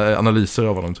är dina analyser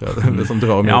av honom tror jag. Det som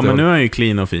drar mig men nu är han ju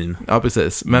clean och fin. Ja,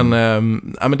 precis. Men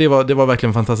det var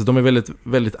verkligen fantastiskt. De är väldigt,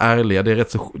 väldigt ärliga. Det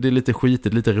är lite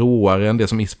skitigt, lite råare än det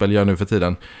som Isbell gör nu för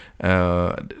tiden.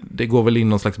 Det går väl in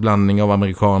någon slags blandning av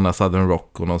americana, southern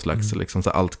rock och någon slags liksom så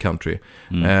alt country.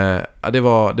 Det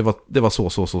var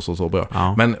så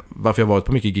bra. Men varför jag varit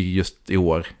på mycket gig just i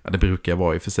år, det brukar jag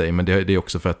vara i för sig, men det är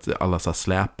också för att alla så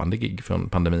släpande gig från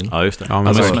pandemin. Ja, just det. De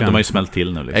har ju smält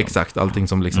till nu. Liksom. Exakt, allting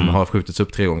som liksom har skjutits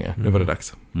upp 3 gånger. Nu var det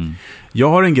dags. Jag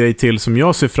har en grej till som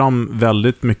jag ser fram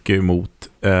väldigt mycket emot.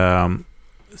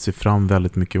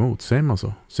 Säger man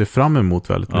så? Ser fram emot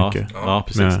väldigt mycket. Ja,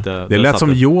 precis. Det lät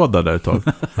som Yoda där ett tag.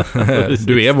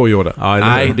 Du är vår Yoda.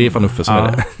 Nej, det är fan Uffe som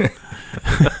är det.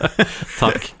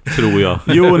 Tack, tror jag.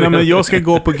 Men jag ska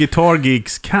gå på Guitar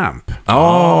Geeks Camp.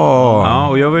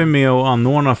 Och jag var ju med och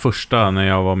anordna första när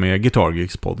jag var med i Guitar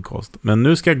Geeks podcast. Men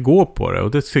nu ska jag gå på det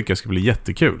och det tycker jag ska bli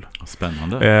jättekul.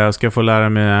 Spännande. Jag ska få lära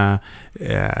mig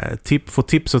få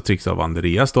tips och tricks av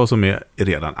Andreas då, som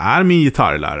redan är min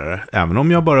gitarrlärare, även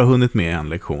om jag bara hunnit med en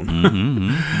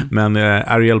lektion. Men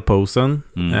Ariel Posen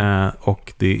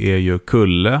och det är ju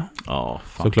Kulle. Ja,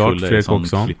 såklart, Kulle Fredrik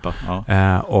Oxon.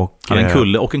 Och han är en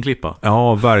kulle och en klippa.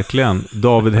 Ja, verkligen.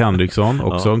 David Henriksson,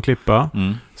 också en klippa,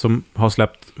 som har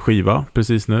släppt skiva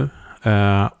precis nu.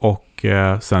 Och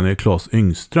sen är det Claes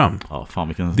Yngström. Ja, fan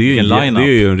vilken Det är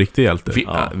ju en riktig hjälte.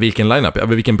 Vilken line-up,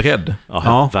 vilken bredd.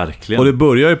 Ja, verkligen. Och det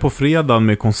börjar ju på fredagen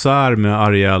med konsert med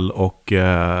Ariel och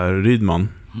Rydman.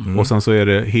 Och sen så är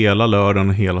det hela lördagen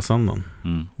och hela söndagen.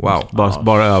 Wow.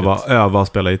 Bara öva och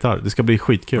spela gitarr. Det ska bli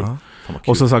skitkul.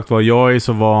 Och som sagt var, jag är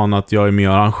så van att jag är med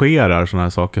och arrangerar såna här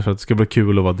saker, så att det ska bli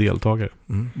kul att vara deltagare.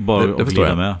 Bara det förstår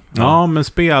jag med. Ja, men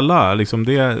spela liksom,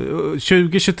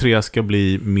 2023 ska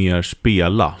bli mer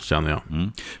spela, känner jag.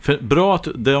 För bra att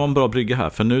det var en bra brygga här,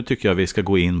 för nu tycker jag vi ska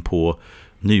gå in på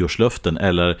nyårslöften,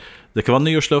 eller det kan vara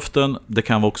nyårslöften, det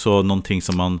kan vara också någonting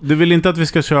som man... Du vill inte att vi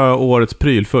ska köra årets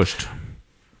pryl först?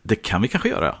 Det kan vi kanske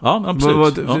göra. Ja,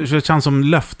 absolut. Det känns som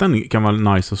löften kan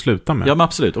vara nice att sluta med. Ja, men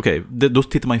absolut. Okej, då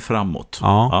tittar man ju framåt.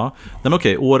 Ja. Men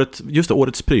okej,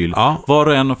 årets pryl. Ja. Var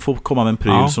och en får komma med en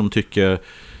pryl som tycker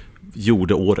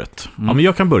gjorde året. Ja, men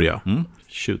jag kan börja.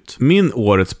 Shoot. Min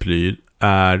årets pryl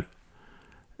är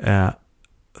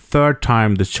Third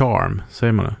Time the Charm,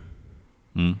 säger man det?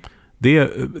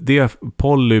 Det är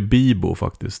Polly Bibo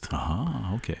faktiskt.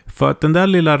 Aha, okej. För att den där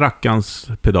lilla rackans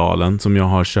pedalen som jag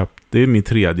har köpt, det är min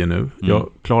 3:e nu. Jag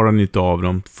klarar inte av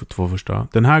de 2 första.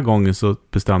 Den här gången så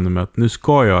bestämde jag mig att nu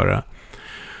ska jag göra det.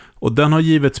 Och den har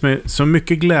givits mig så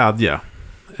mycket glädje.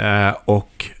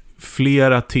 Och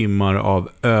flera timmar av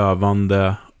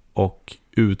övande och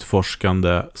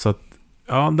utforskande. Så att,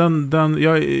 ja,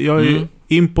 jag är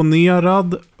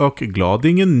imponerad och glad. Det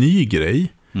är ingen ny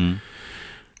grej.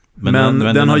 Men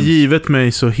den har givit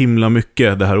mig så himla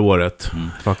mycket det här året,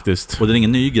 faktiskt. Och det är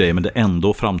ingen ny grej, men det är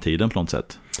ändå framtiden på något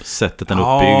sätt. Sättet den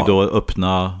är uppbyggd och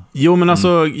öppna... Jo, men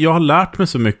alltså, jag har lärt mig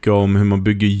så mycket om hur man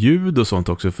bygger ljud och sånt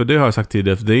också. För det har jag sagt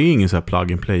tidigare, för det är ingen så här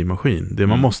plug-and-play-maskin. Det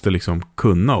man måste liksom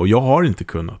kunna, och jag har inte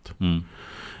kunnat.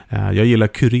 Jag gillar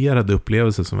kurerade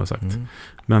upplevelser, som jag sagt.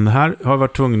 Men det här har jag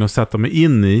varit tvungen att sätta mig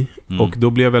in i. Och då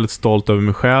blev jag väldigt stolt över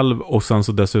mig själv. Och sen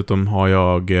så dessutom har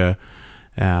jag...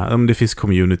 det finns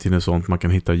community och sånt, man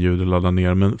kan hitta ljud och ladda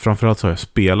ner, men framförallt så har jag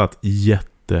spelat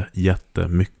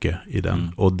jättemycket i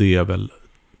den, och det är väl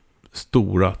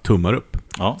stora tummar upp.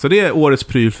 Ja. Så det är årets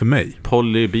pryl för mig.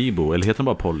 Polly Bibo, eller heter den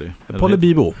bara Polly? Polly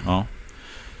Bibo. Ja.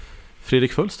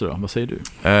 Fredrik Fölster då, vad säger du?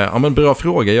 Ja, men bra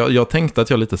fråga. Jag tänkte att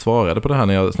jag lite svarade på det här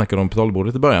när jag snackade om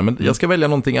pedalbordet i början. Men jag ska välja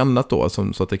någonting annat då,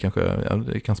 så att det kanske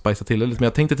det kan spicea till det lite. Men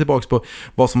jag tänkte tillbaka på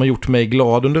vad som har gjort mig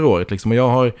glad under året. Liksom. Och jag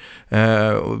har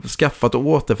skaffat och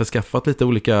återförskaffat lite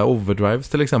olika overdrives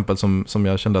till exempel, som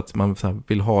jag kände att man så här,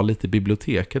 vill ha lite i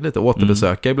biblioteket, lite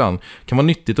återbesöka ibland. Kan vara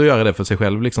nyttigt att göra det för sig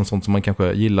själv, liksom, sånt som man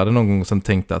kanske gillade någon gång och sen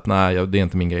tänkte att nej, det är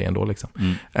inte min grej ändå. Liksom.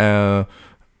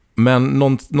 Men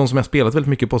någon som jag spelat väldigt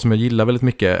mycket på, som jag gillar väldigt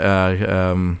mycket, är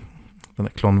den här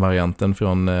klonvarianten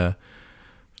från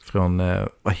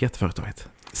vad heter företaget?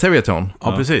 Seriaton.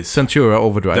 Ja, precis. Centura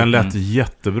Overdrive. Den lät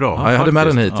jättebra. Ja, jag hade med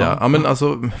den hit, ja. Men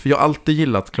alltså, för jag har alltid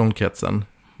gillat klonkretsen.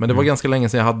 Men det var ganska länge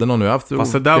sedan jag hade någon nu.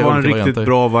 Fast det där var en riktigt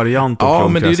bra variant av ja,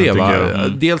 men det är ju det, va?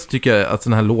 Dels tycker jag att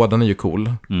den här lådan är ju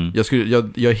cool. Jag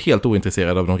är helt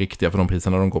ointresserad av de riktiga för de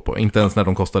priserna de går på. Inte ens när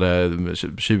de kostade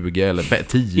 20 eller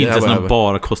 10. Inte ens när de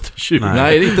bara kostar 20.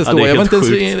 Nej, det är inte så. Jag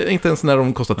var inte ens när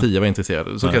de kostar 10 var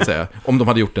intresserad, så kan jag säga. Om de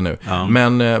hade gjort det nu. Ja.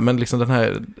 Men liksom den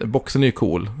här boxen är ju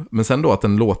cool. Men sen då att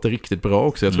den låter riktigt bra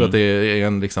också. Jag tror att det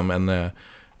är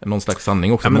någon slags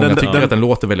sanning också. Ja, många tycker att den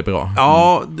låter väldigt bra.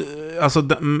 Ja, alltså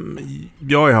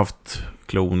jag har ju haft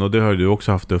klon, och det har du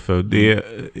också haft, för det är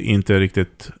inte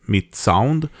riktigt mitt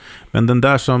sound. Men den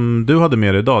där som du hade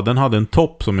med idag, den hade en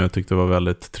topp som jag tyckte var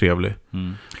väldigt trevlig.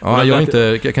 Ja,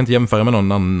 jag kan inte jämföra med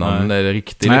någon annan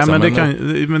riktig. Nej, liksom,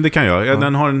 men det kan jag. Ja.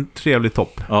 Den har en trevlig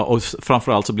topp. Ja, och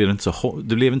framförallt så blev det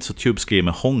inte så Tube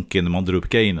Screamer honken när man drog upp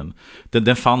gainen.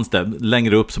 Den fanns där.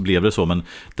 Längre upp så blev det så, men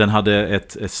den hade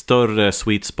ett större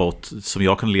sweet spot som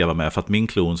jag kan leva med, för att min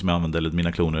klon som jag använde, eller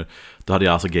mina kloner, då hade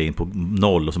jag alltså gain på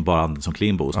 0 och som bara använde som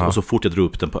clean boost. Och så fort jag drog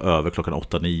upp den på över klockan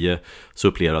 8-9 så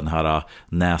upplevde jag den här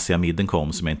näsiga midden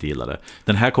kom som jag inte gillade.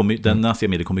 Den näsiga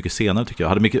midden kom mycket senare, tycker jag.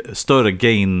 Hade mycket större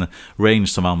gain range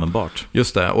som var användbart.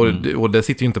 Just det, och det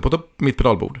sitter ju inte på mitt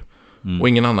pedalbord. Och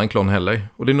ingen annan klon heller.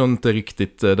 Och det är nog inte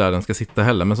riktigt där den ska sitta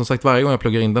heller. Men som sagt, varje gång jag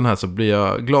pluggar in den här så blir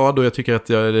jag glad. Och jag tycker att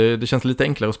det känns lite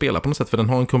enklare att spela på något sätt. För den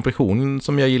har en kompression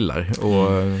som jag gillar.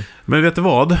 Men vet du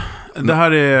vad? Det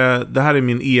här är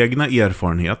min egna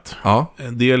erfarenhet. Ja.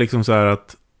 Det är liksom så här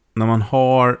att när man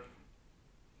har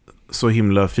så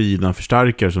himla fina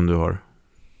förstärkare som du har,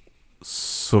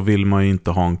 så vill man ju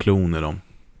inte ha en klon i dem.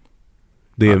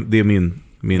 Det är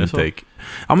min take.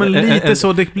 Ja, men lite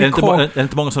så, det blir är det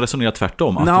inte många som resonerar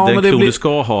tvärtom? Att det är en klon du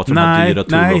ska ha till de här dyra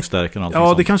turbockstärkarna?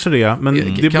 Ja, det kanske det är. Men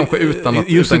det kanske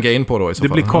utan gain på då i så det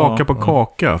fall. blir kaka på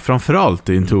kaka. Framförallt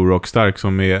i en turbockstärk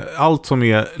som är... Allt som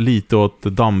är lite åt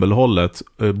Dumble-hållet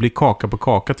blir kaka på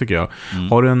kaka, tycker jag.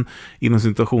 Har du en, inom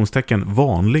citationstecken,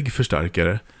 vanlig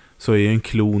förstärkare, så är en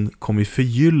klon kommer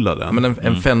förgylla den. Men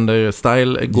en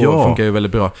Fender-style funkar ju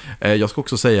väldigt bra. Jag ska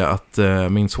också säga att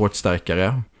min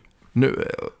Sword-stärkare...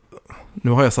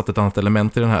 Nu har jag satt ett annat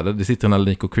element i den här. Det sitter en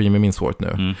Alnico Cream i min Sword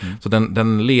nu. Så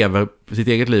den lever sitt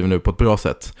eget liv nu på ett bra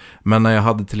sätt. Men när jag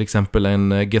hade till exempel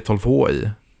en G12H i,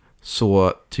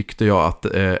 så tyckte jag att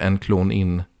en klon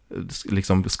in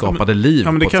liksom skapade liv.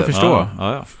 Ja, men det kan jag förstå.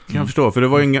 Ja. Kan jag förstå, för det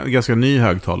var ju en ganska ny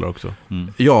högtalare också.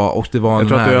 Ja, och det var jag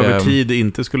tror att du över tid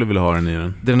inte skulle vilja ha den i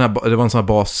den. Det var en sån här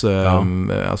bas,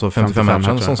 alltså 55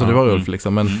 Hz, sån som det var, Ulf.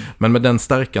 Liksom. Men med den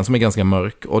stärkan som är ganska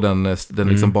mörk och den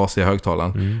liksom basiga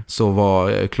högtalaren, så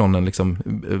var klonen liksom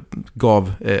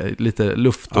gav lite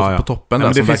luft på toppen. Ja,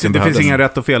 där, det finns inga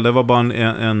rätt och fel, det var bara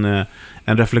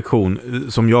en reflektion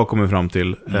som jag kommer fram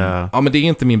till. Ja, men det är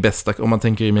inte min bästa, om man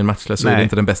tänker i min matchless, så är det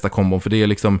inte den bästa kombon, för det är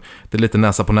liksom, det är lite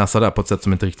näsa på näsa där på ett sätt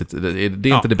som inte riktigt, det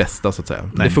är inte det bästa så att säga.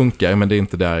 Nej. Det funkar, men det är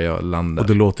inte där jag landar. Och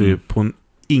det låter ju på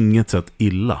inget sätt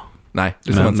illa. Nej,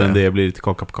 men det blir lite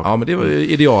kaka på kaka. Ja, men det var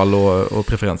ideal och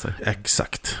preferenser.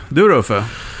 Exakt. Du då, Uffe?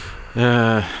 Du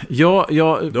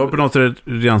har på något sätt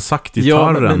redan sagt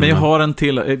gitarren. Ja, men jag har en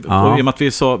till. I och med att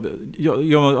vi sa...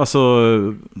 alltså,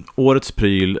 årets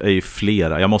pryl är ju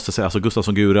flera. Jag måste säga, alltså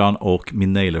Gustafsson-Guran och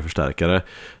min Naylor-förstärkare,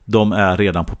 de är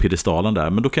redan på piedestalen där.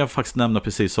 Men då kan jag faktiskt nämna,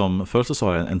 precis som först så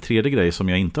sa jag, en tredje grej som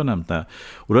jag inte har nämnt där.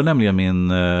 Och då nämligen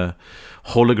min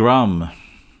Hologram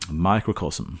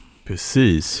Microcosm.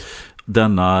 Precis.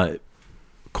 Denna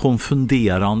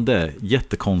konfunderande,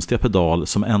 jättekonstiga pedal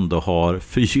som ändå har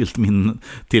förgyllt min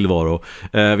tillvaro.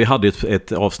 Vi hade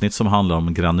ett avsnitt som handlar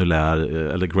om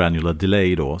granular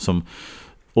delay då,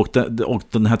 och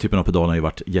den här typen av pedaler har ju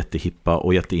varit jättehippa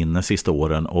och jätteinne sista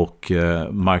åren, och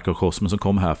Microcosm som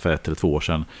kom här för 1 eller 2 år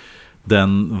sedan,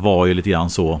 den var ju lite grann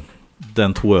så,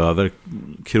 den tog över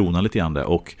kronan lite grann där,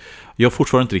 och jag har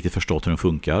fortfarande inte riktigt förstått hur den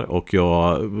funkar, och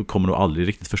jag kommer nog aldrig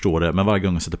riktigt förstå det, men varje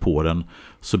gång jag sätter på den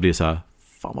så blir det så här,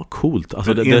 fan vad coolt.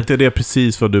 Alltså, är inte det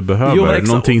precis vad du behöver? Jo,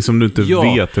 någonting som du inte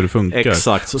vet hur det funkar.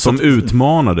 Exakt. Som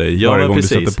utmanar dig varje gång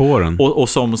precis. Du sätter på den. Och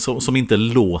som inte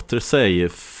låter sig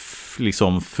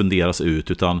liksom funderas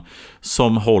ut, utan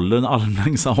som håller en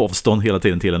allmänlängds avstånd hela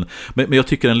tiden till den. Men jag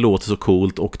tycker den låter så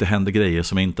coolt, och det händer grejer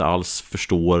som jag inte alls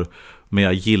förstår, men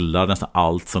jag gillar nästan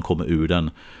allt som kommer ur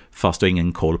den, fast jag har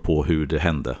ingen koll på hur det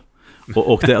hände.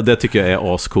 Och det tycker jag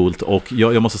är ascoolt, och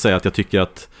jag måste säga att jag tycker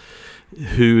att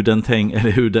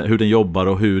hur den jobbar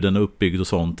och hur den är uppbyggd och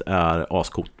sånt är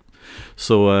ascoolt.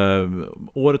 Så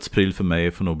årets pryl för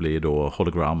mig får nog bli då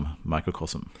Hologram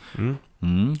Microcosm.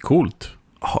 Coolt.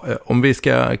 Om vi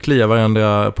ska klia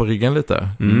varandra på ryggen lite,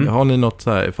 har ni något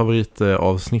så här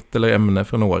favoritavsnitt eller ämne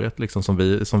från året liksom,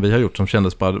 som vi har gjort, som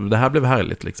kändes bara, det här blev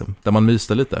härligt liksom, där man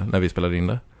myste lite när vi spelade in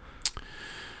det?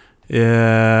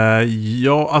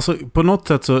 Ja, alltså på något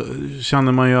sätt så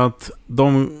känner man ju att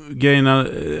de grejerna,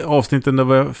 avsnitten där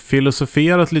vi har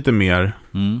filosoferat lite mer,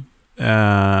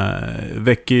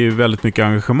 väcker ju väldigt mycket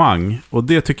engagemang, och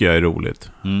det tycker jag är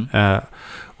roligt.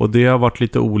 Och det har varit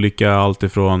lite olika, allt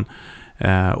ifrån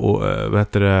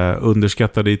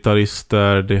underskattade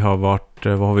gitarrister, det har varit,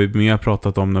 vad har vi mer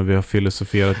pratat om när vi har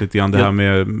filosoferat lite grann, det här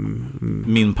med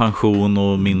min pension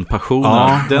och min passion,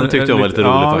 den tyckte jag var lite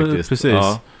rolig faktiskt. Precis.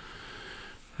 Ja.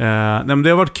 Nej, men det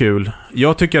har varit kul.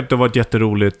 Jag tycker att det har varit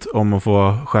jätteroligt om att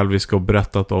få själviska och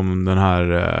berättat om den här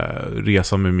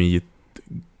resan med min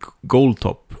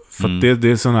Goldtop. För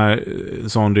det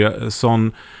är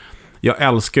sån jag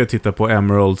älskar att titta på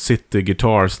Emerald City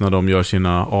Guitars när de gör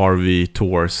sina RV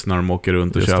tours, när de åker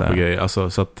runt och köper grejer. Alltså,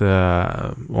 så att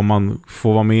om man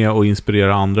får vara med och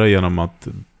inspirera andra genom att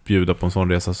bjuda på en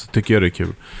sån resa, så tycker jag det är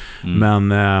kul. Men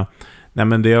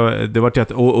det har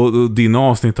varit och dina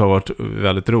avsnitt har varit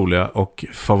väldigt roliga, och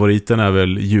favoriten är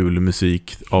väl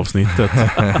julmusikavsnittet.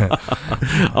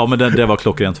 Ja, men det var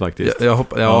klockrent faktiskt.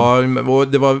 Och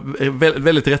det var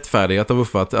väldigt rättfärdigt av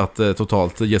Uffe att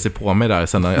totalt ge sig på mig där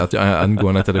sen att jag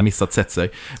angående att jag hade missat sett sig.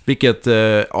 Vilket,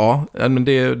 men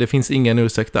det finns ingen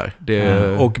ursäkt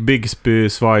där. Och Bigsby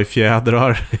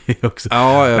svajfjädrar också.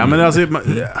 Men alltså,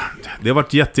 det har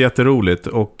varit jätteroligt,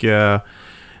 och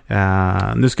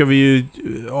nu ska vi ju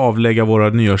avlägga våra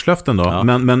nyårslöften då. Ja.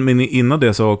 Men innan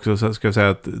det så också ska jag säga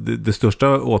att det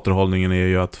största återhållningen är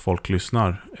ju att folk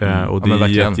lyssnar. Och det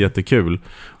är jättekul.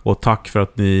 Och tack för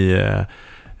att ni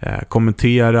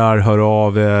kommenterar, hör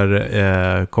av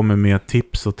er, kommer med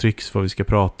tips och tricks vad vi ska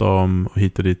prata om och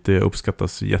hit och dit. Det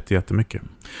uppskattas jättemycket.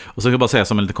 Och så kan jag bara säga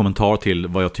som en liten kommentar till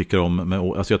vad jag tycker om,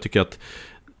 alltså jag tycker att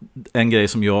en grej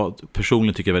som jag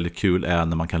personligen tycker är väldigt kul är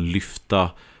när man kan lyfta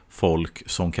folk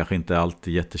som kanske inte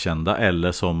alltid är jättekända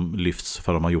eller som lyfts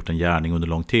för att de har gjort en gärning under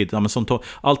lång tid. Ja, men som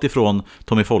allt ifrån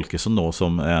Tommy Folkesson då,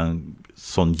 som är en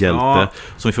sån hjälte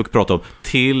som vi fick prata om,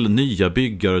 till nya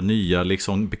byggare, nya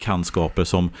liksom bekantskaper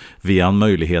som vi har en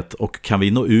möjlighet, och kan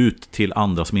vi nå ut till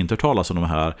andra som inte hör talas om de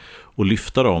här och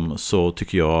lyfta dem, så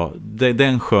tycker jag det är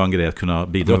en skön grej att kunna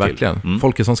bidra till. Verkligen.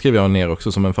 Folkesson skrev jag ner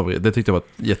också som en favorit. Det tyckte jag var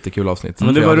ett jättekul avsnitt.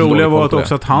 Men det var roliga var att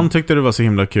också att han tyckte det var så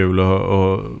himla kul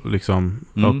och liksom...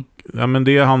 Ja, men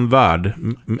det är han värd.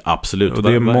 Absolut. Och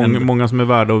det är många som är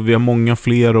värda, och vi har många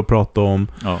fler att prata om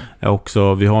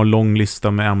också. Vi har en lång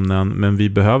lista med ämnen, men vi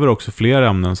behöver också fler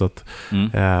ämnen, så att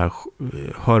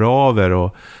hör av er.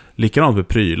 Och likadant med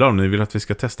prylar, om ni vill att vi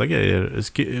ska testa grejer,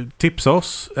 tipsa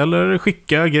oss eller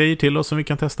skicka grejer till oss som vi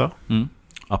kan testa.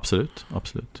 Absolut.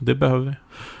 Det behöver vi.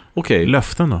 Okej.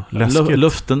 Löften då?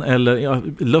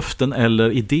 Löften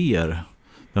eller idéer.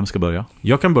 Vem ska börja?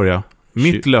 Jag kan börja.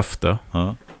 Mitt löfte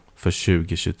för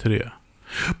 2023.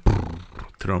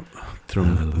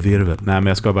 Trumvirvel. Nej, men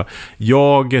jag ska bara...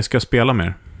 Jag ska spela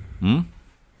mer.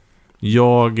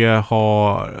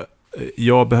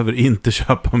 Jag behöver inte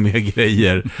köpa mer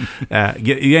grejer.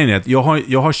 Grejen är att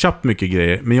jag har köpt mycket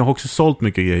grejer, men jag har också sålt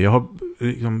mycket grejer. Jag har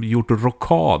liksom gjort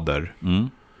rockader.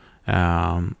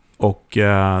 Och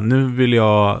nu vill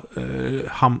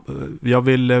jag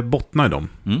vill bottna i dem.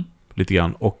 Lite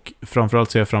grann. Och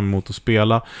framförallt ser jag fram emot att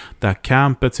spela. Det här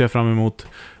campet ser jag fram emot.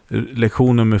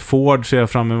 Lektionen med Ford ser jag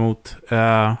fram emot.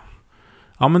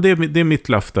 Ja, men det är mitt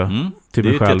löfte till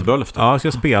mig själv. Det är ett jättebra löfte. Ja, jag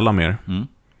ska spela mer.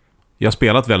 Jag har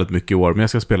spelat väldigt mycket i år, men jag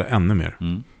ska spela ännu mer.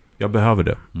 Jag behöver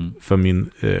det för min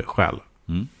själ.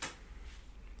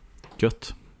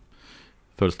 Gött.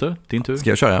 Fölster, din tur. Ska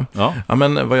jag köra? Ja. Ja,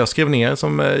 men vad jag skrev ner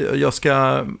som jag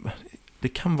ska... Det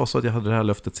kan vara så att jag hade det här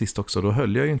löftet sist också, då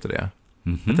höll jag ju inte det.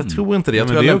 Jag tror inte det. Jag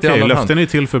tror det är okej. Löften är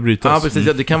till för att brytas. Ja,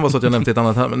 precis. Det kan vara så att jag nämnt ett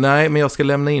annat här. Nej, men jag ska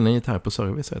lämna in en gitarr på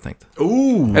service, har jag tänkt.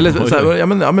 Eller så här,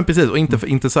 ja, men precis. Och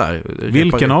inte så här.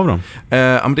 Vilken av dem?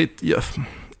 Men det...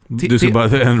 Du ska bara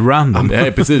en random.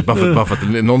 Nej, precis. Bara för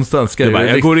att någonstans ska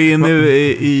jag går in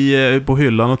på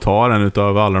hyllan och tar en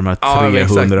utav alla de här 300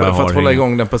 exakt, för att hålla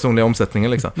igång den personliga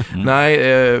omsättningen liksom.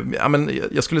 Nej, men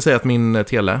jag skulle säga att min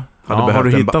tele hade behövt. Har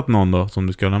du hittat någon då som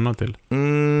du ska lämna till?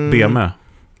 BMW?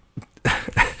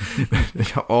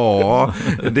 Ja,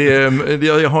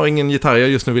 jag har ingen gitarr jag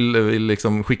just nu vill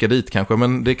liksom skicka dit kanske,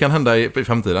 men det kan hända i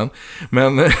framtiden.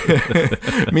 Men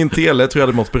min tele tror jag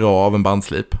hade mått bra av en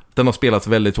bandslip. Den har spelats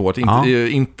väldigt hårt,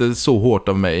 inte så hårt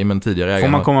av mig, men tidigare ägarna.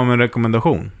 Får man komma med en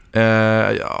rekommendation?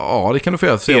 Ja, det kan du få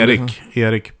göra.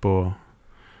 Erik på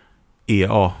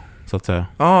EA, så att säga.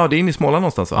 Ja, det är inne i Småland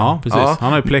någonstans. Ja, precis. Ja. Han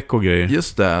har ju pläck och grejer.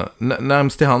 Just det.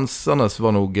 Närmst till hans annars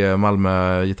var nog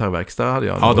Malmö gitarrverkstad hade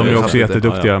jag. Ja, de är också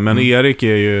jätteduktiga. Men Erik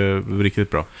är ju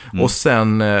riktigt bra. Och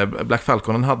sen Black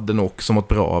Falconen hade nog också mått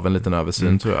bra av en liten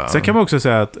översyn, tror jag. Sen kan man också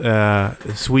säga att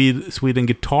Sweden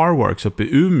Guitar Works uppe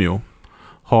i Umeå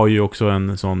har ju också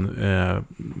en sån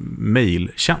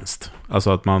mailtjänst.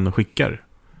 Alltså att man skickar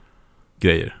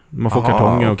grejer. Man får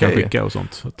kartonger och kan skicka och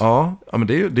sånt. Ja, men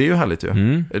det är ju härligt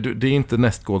ju. Det är inte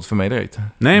nästgårds för mig direkt.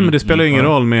 Nej, men det spelar ingen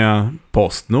roll med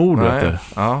Postnord. Vet du.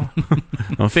 Ja.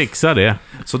 De fixar det.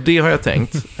 Så det har jag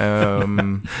tänkt.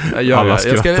 Jag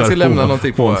ska lämna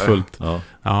någonting på.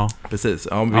 Ja. Precis.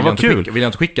 Vill jag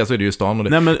inte skicka så är det ju stan.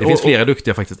 Och det finns flera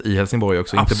duktiga faktiskt i Helsingborg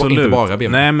också. Inte bara BMW.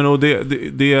 Nej, men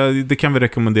det kan vi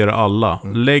rekommendera alla.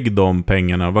 Lägg de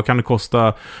pengarna. Vad kan det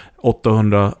kosta?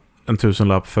 800 en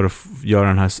 1000-lapp för att göra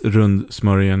den här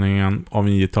rundsmörjningen av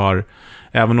en gitarr.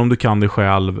 Även om du kan det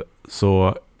själv,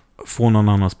 så få någon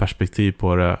annans perspektiv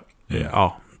på det.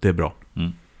 Ja, det är bra.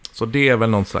 Så det är väl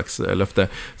någon slags löfte.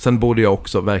 Sen borde jag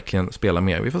också verkligen spela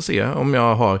mer. Vi får se om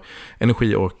jag har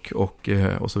energi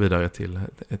och så vidare till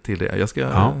det. Jag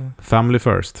ska... family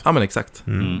first. Ja, men exakt.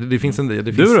 Det finns en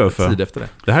tid efter det.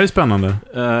 Det här är spännande.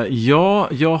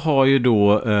 Jag har ju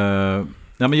då...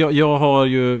 jag har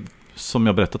ju, som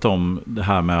jag berättat om, det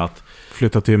här med att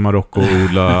flytta till Marocko och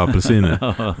odla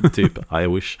apelsiner. Typ, I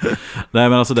wish. Nej,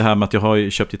 men alltså det här med att jag har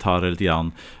köpt gitarrer lite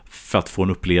grann för att få en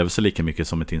upplevelse lika mycket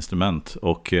som ett instrument.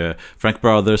 Och Frank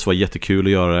Brothers var jättekul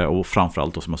att göra, och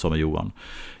framförallt då, som jag sa med Johan.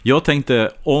 Jag tänkte,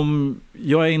 om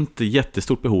jag är inte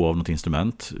jättestort behov av något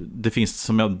instrument. Det finns,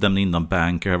 som jag nämnde innan,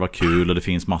 Banker var kul, och det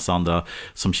finns massa andra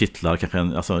som kittlar.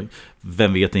 Kanske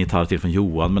vem vet, en gitarr till från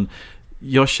Johan. Men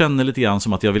jag känner lite grann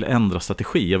som att jag vill ändra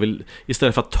strategi. Jag vill,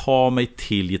 istället för att ta mig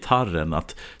till gitarren,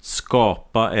 att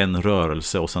skapa en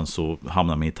rörelse och sen så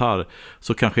hamna med gitarr,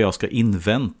 så kanske jag ska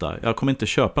invänta. Jag kommer inte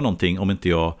köpa någonting om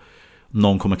inte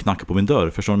någon kommer knacka på min dörr.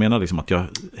 Förstår du vad jag menar? Liksom att helt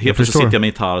plötsligt sitter jag med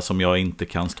gitarr som jag inte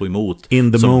kan stå emot.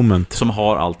 In the moment. Som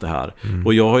har allt det här.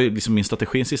 Och jag har ju, liksom, min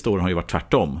strategi sista åren har ju varit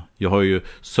tvärtom. Jag har ju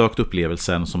sökt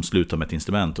upplevelsen som slutar med ett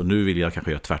instrument, och nu vill jag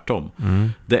kanske göra tvärtom.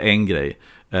 Det är en grej.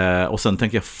 Och sen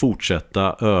tänker jag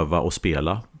fortsätta öva och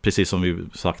spela, precis som vi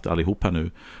sagt allihop här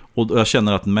nu. Och jag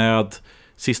känner att med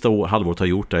sista halvåret har jag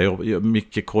gjort det. Jag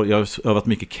har övat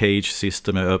mycket cage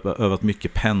system, jag har övat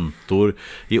mycket pentor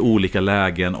i olika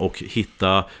lägen och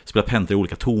spela pentor i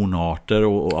olika tonarter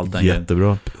och allt det.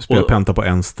 Jättebra. Spela penta på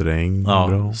en sträng. Ja,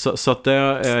 bra. Så att det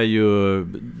är ju,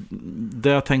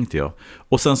 det tänkte jag.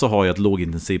 Och sen så har jag ett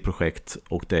lågintensivt projekt,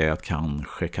 och det är att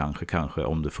kanske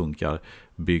om det funkar,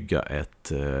 bygga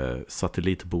ett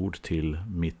satellitbord till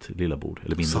mitt lilla bord,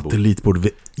 eller mindre satellitbord,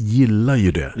 vi gillar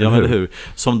ju det. Ja, eller hur?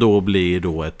 Som då blir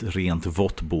då ett rent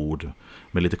vått bord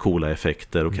med lite coola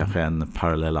effekter och kanske en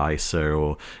parallelizer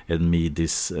och en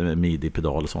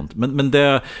midi-pedal och sånt. Men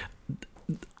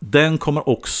den kommer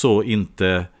också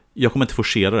inte... Jag kommer inte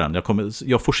forcera den.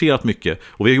 Jag har forcerat mycket,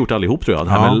 och vi har gjort det allihop, tror jag.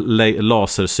 Det här med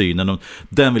lasersynen,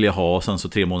 den vill jag ha, och sen så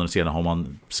 3 månader senare har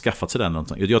man skaffat sig den.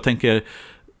 Jag tänker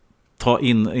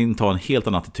inta en helt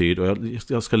annan attityd, och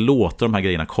jag ska låta de här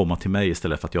grejerna komma till mig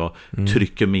istället för att jag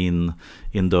trycker mig in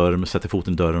i en dörr, sätter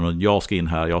foten i dörren och jag ska in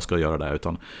här, jag ska göra det,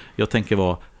 utan jag tänker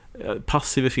vara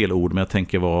passiv är fel ord, men jag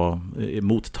tänker vara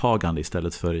mottagande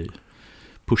istället för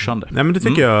pushande. Nej, men det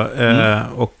tycker jag,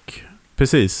 och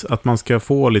precis, att man ska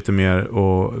få lite mer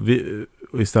och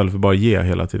istället för bara ge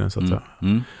hela tiden, så att säga.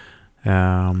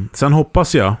 Sen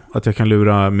hoppas jag att jag kan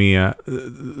lura med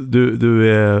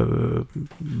du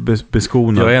är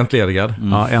beskonad. Jag är entledigad.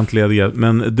 Ja, entledigad.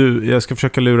 Men jag ska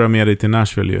försöka lura med dig till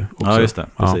Nashville ju också. Ja, just det,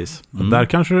 precis. Där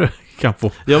kanske du kan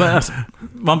få. Ja, men alltså,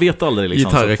 man vet aldrig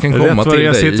liksom. Gitarrer kan komma till dig.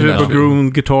 Jag sitter på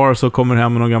Ground Guitars och kommer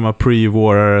hem med någon gammal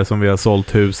pre-warare som vi har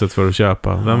sålt huset för att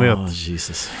köpa. Vem vet?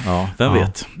 Jesus. Ja, vem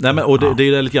vet? Nej, men, och det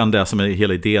är lite grann det som är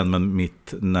hela idén med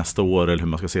mitt nästa år, eller hur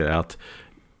man ska se det, är att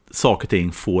saker och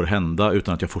ting får hända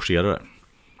utan att jag forcerar det.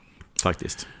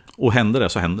 Faktiskt. Och händer det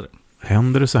så händer det.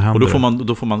 Händer det så händer det. Och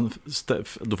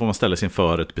då får man ställa sig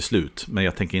inför ett beslut. Men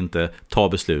jag tänker inte ta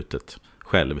beslutet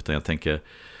själv, utan jag tänker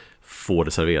få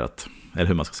det serverat. Eller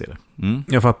hur man ska se det.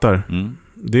 Jag fattar.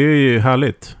 Det är ju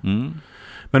härligt.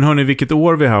 Men hörni, vilket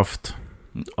år vi har haft.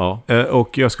 Ja.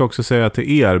 Och jag ska också säga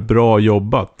till er, bra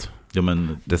jobbat. Ja,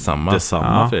 men detsamma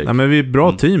Fredrik. Ja, men vi är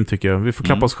bra team, tycker jag. Vi får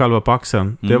klappa oss själva på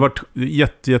axeln. Det har varit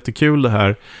jättekul det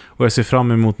här. Och jag ser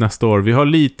fram emot nästa år. Vi har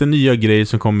lite nya grejer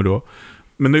som kommer då.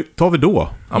 Men det tar vi då.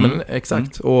 Ja, men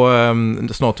exakt. Och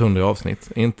snart 100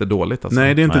 avsnitt. Inte dåligt alltså.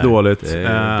 Nej, det är inte dåligt. Det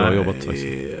är bra jobbat.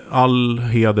 All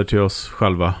heder till oss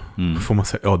själva. Får man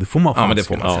säga? Ja, det får man säga. Det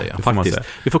får man säga. Faktiskt.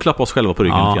 Vi får klappa oss själva på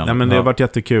ryggen lite grann. Nej, men det har varit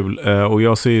jättekul. Och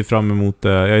jag ser fram emot det.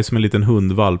 Jag är som en liten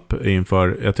hundvalp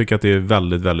inför. Jag tycker att det är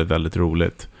väldigt, väldigt, väldigt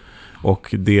roligt.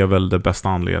 Och det är väl det bästa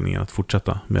anledningen att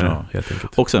fortsätta med det, helt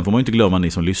enkelt. Och sen får man ju inte glömma,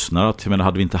 ni som lyssnar, att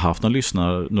hade vi inte haft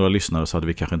några lyssnare så hade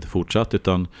vi kanske inte fortsatt,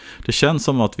 utan det känns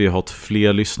som att vi har haft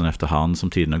fler lyssnare efterhand som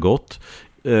tiden har gått.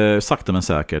 Sakta men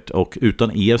säkert. Och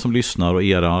utan er som lyssnar och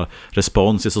era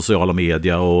respons i sociala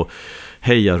medier och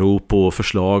hejarop och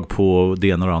förslag på det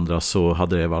ena och andra, så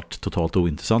hade det varit totalt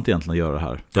ointressant egentligen att göra det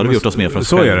här. Det hade vi gjort oss mer för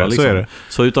oss själva. Så är det.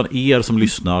 Så utan er som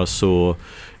lyssnar, så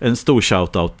en stor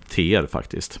shoutout till er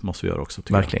faktiskt, måste vi göra också.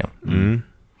 Verkligen.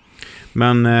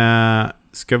 Men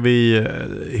ska vi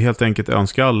helt enkelt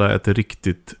önska alla ett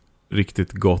riktigt,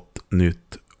 riktigt gott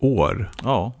nytt år.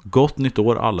 Ja, gott nytt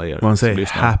år alla er. Man säger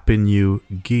Happy New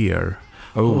Gear.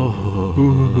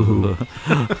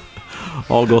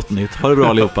 Ja, gott nytt. Ha det bra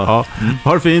allihopa.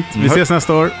 Ha det fint. Vi ses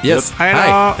nästa år. Yes. Hej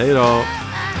då. Hej då.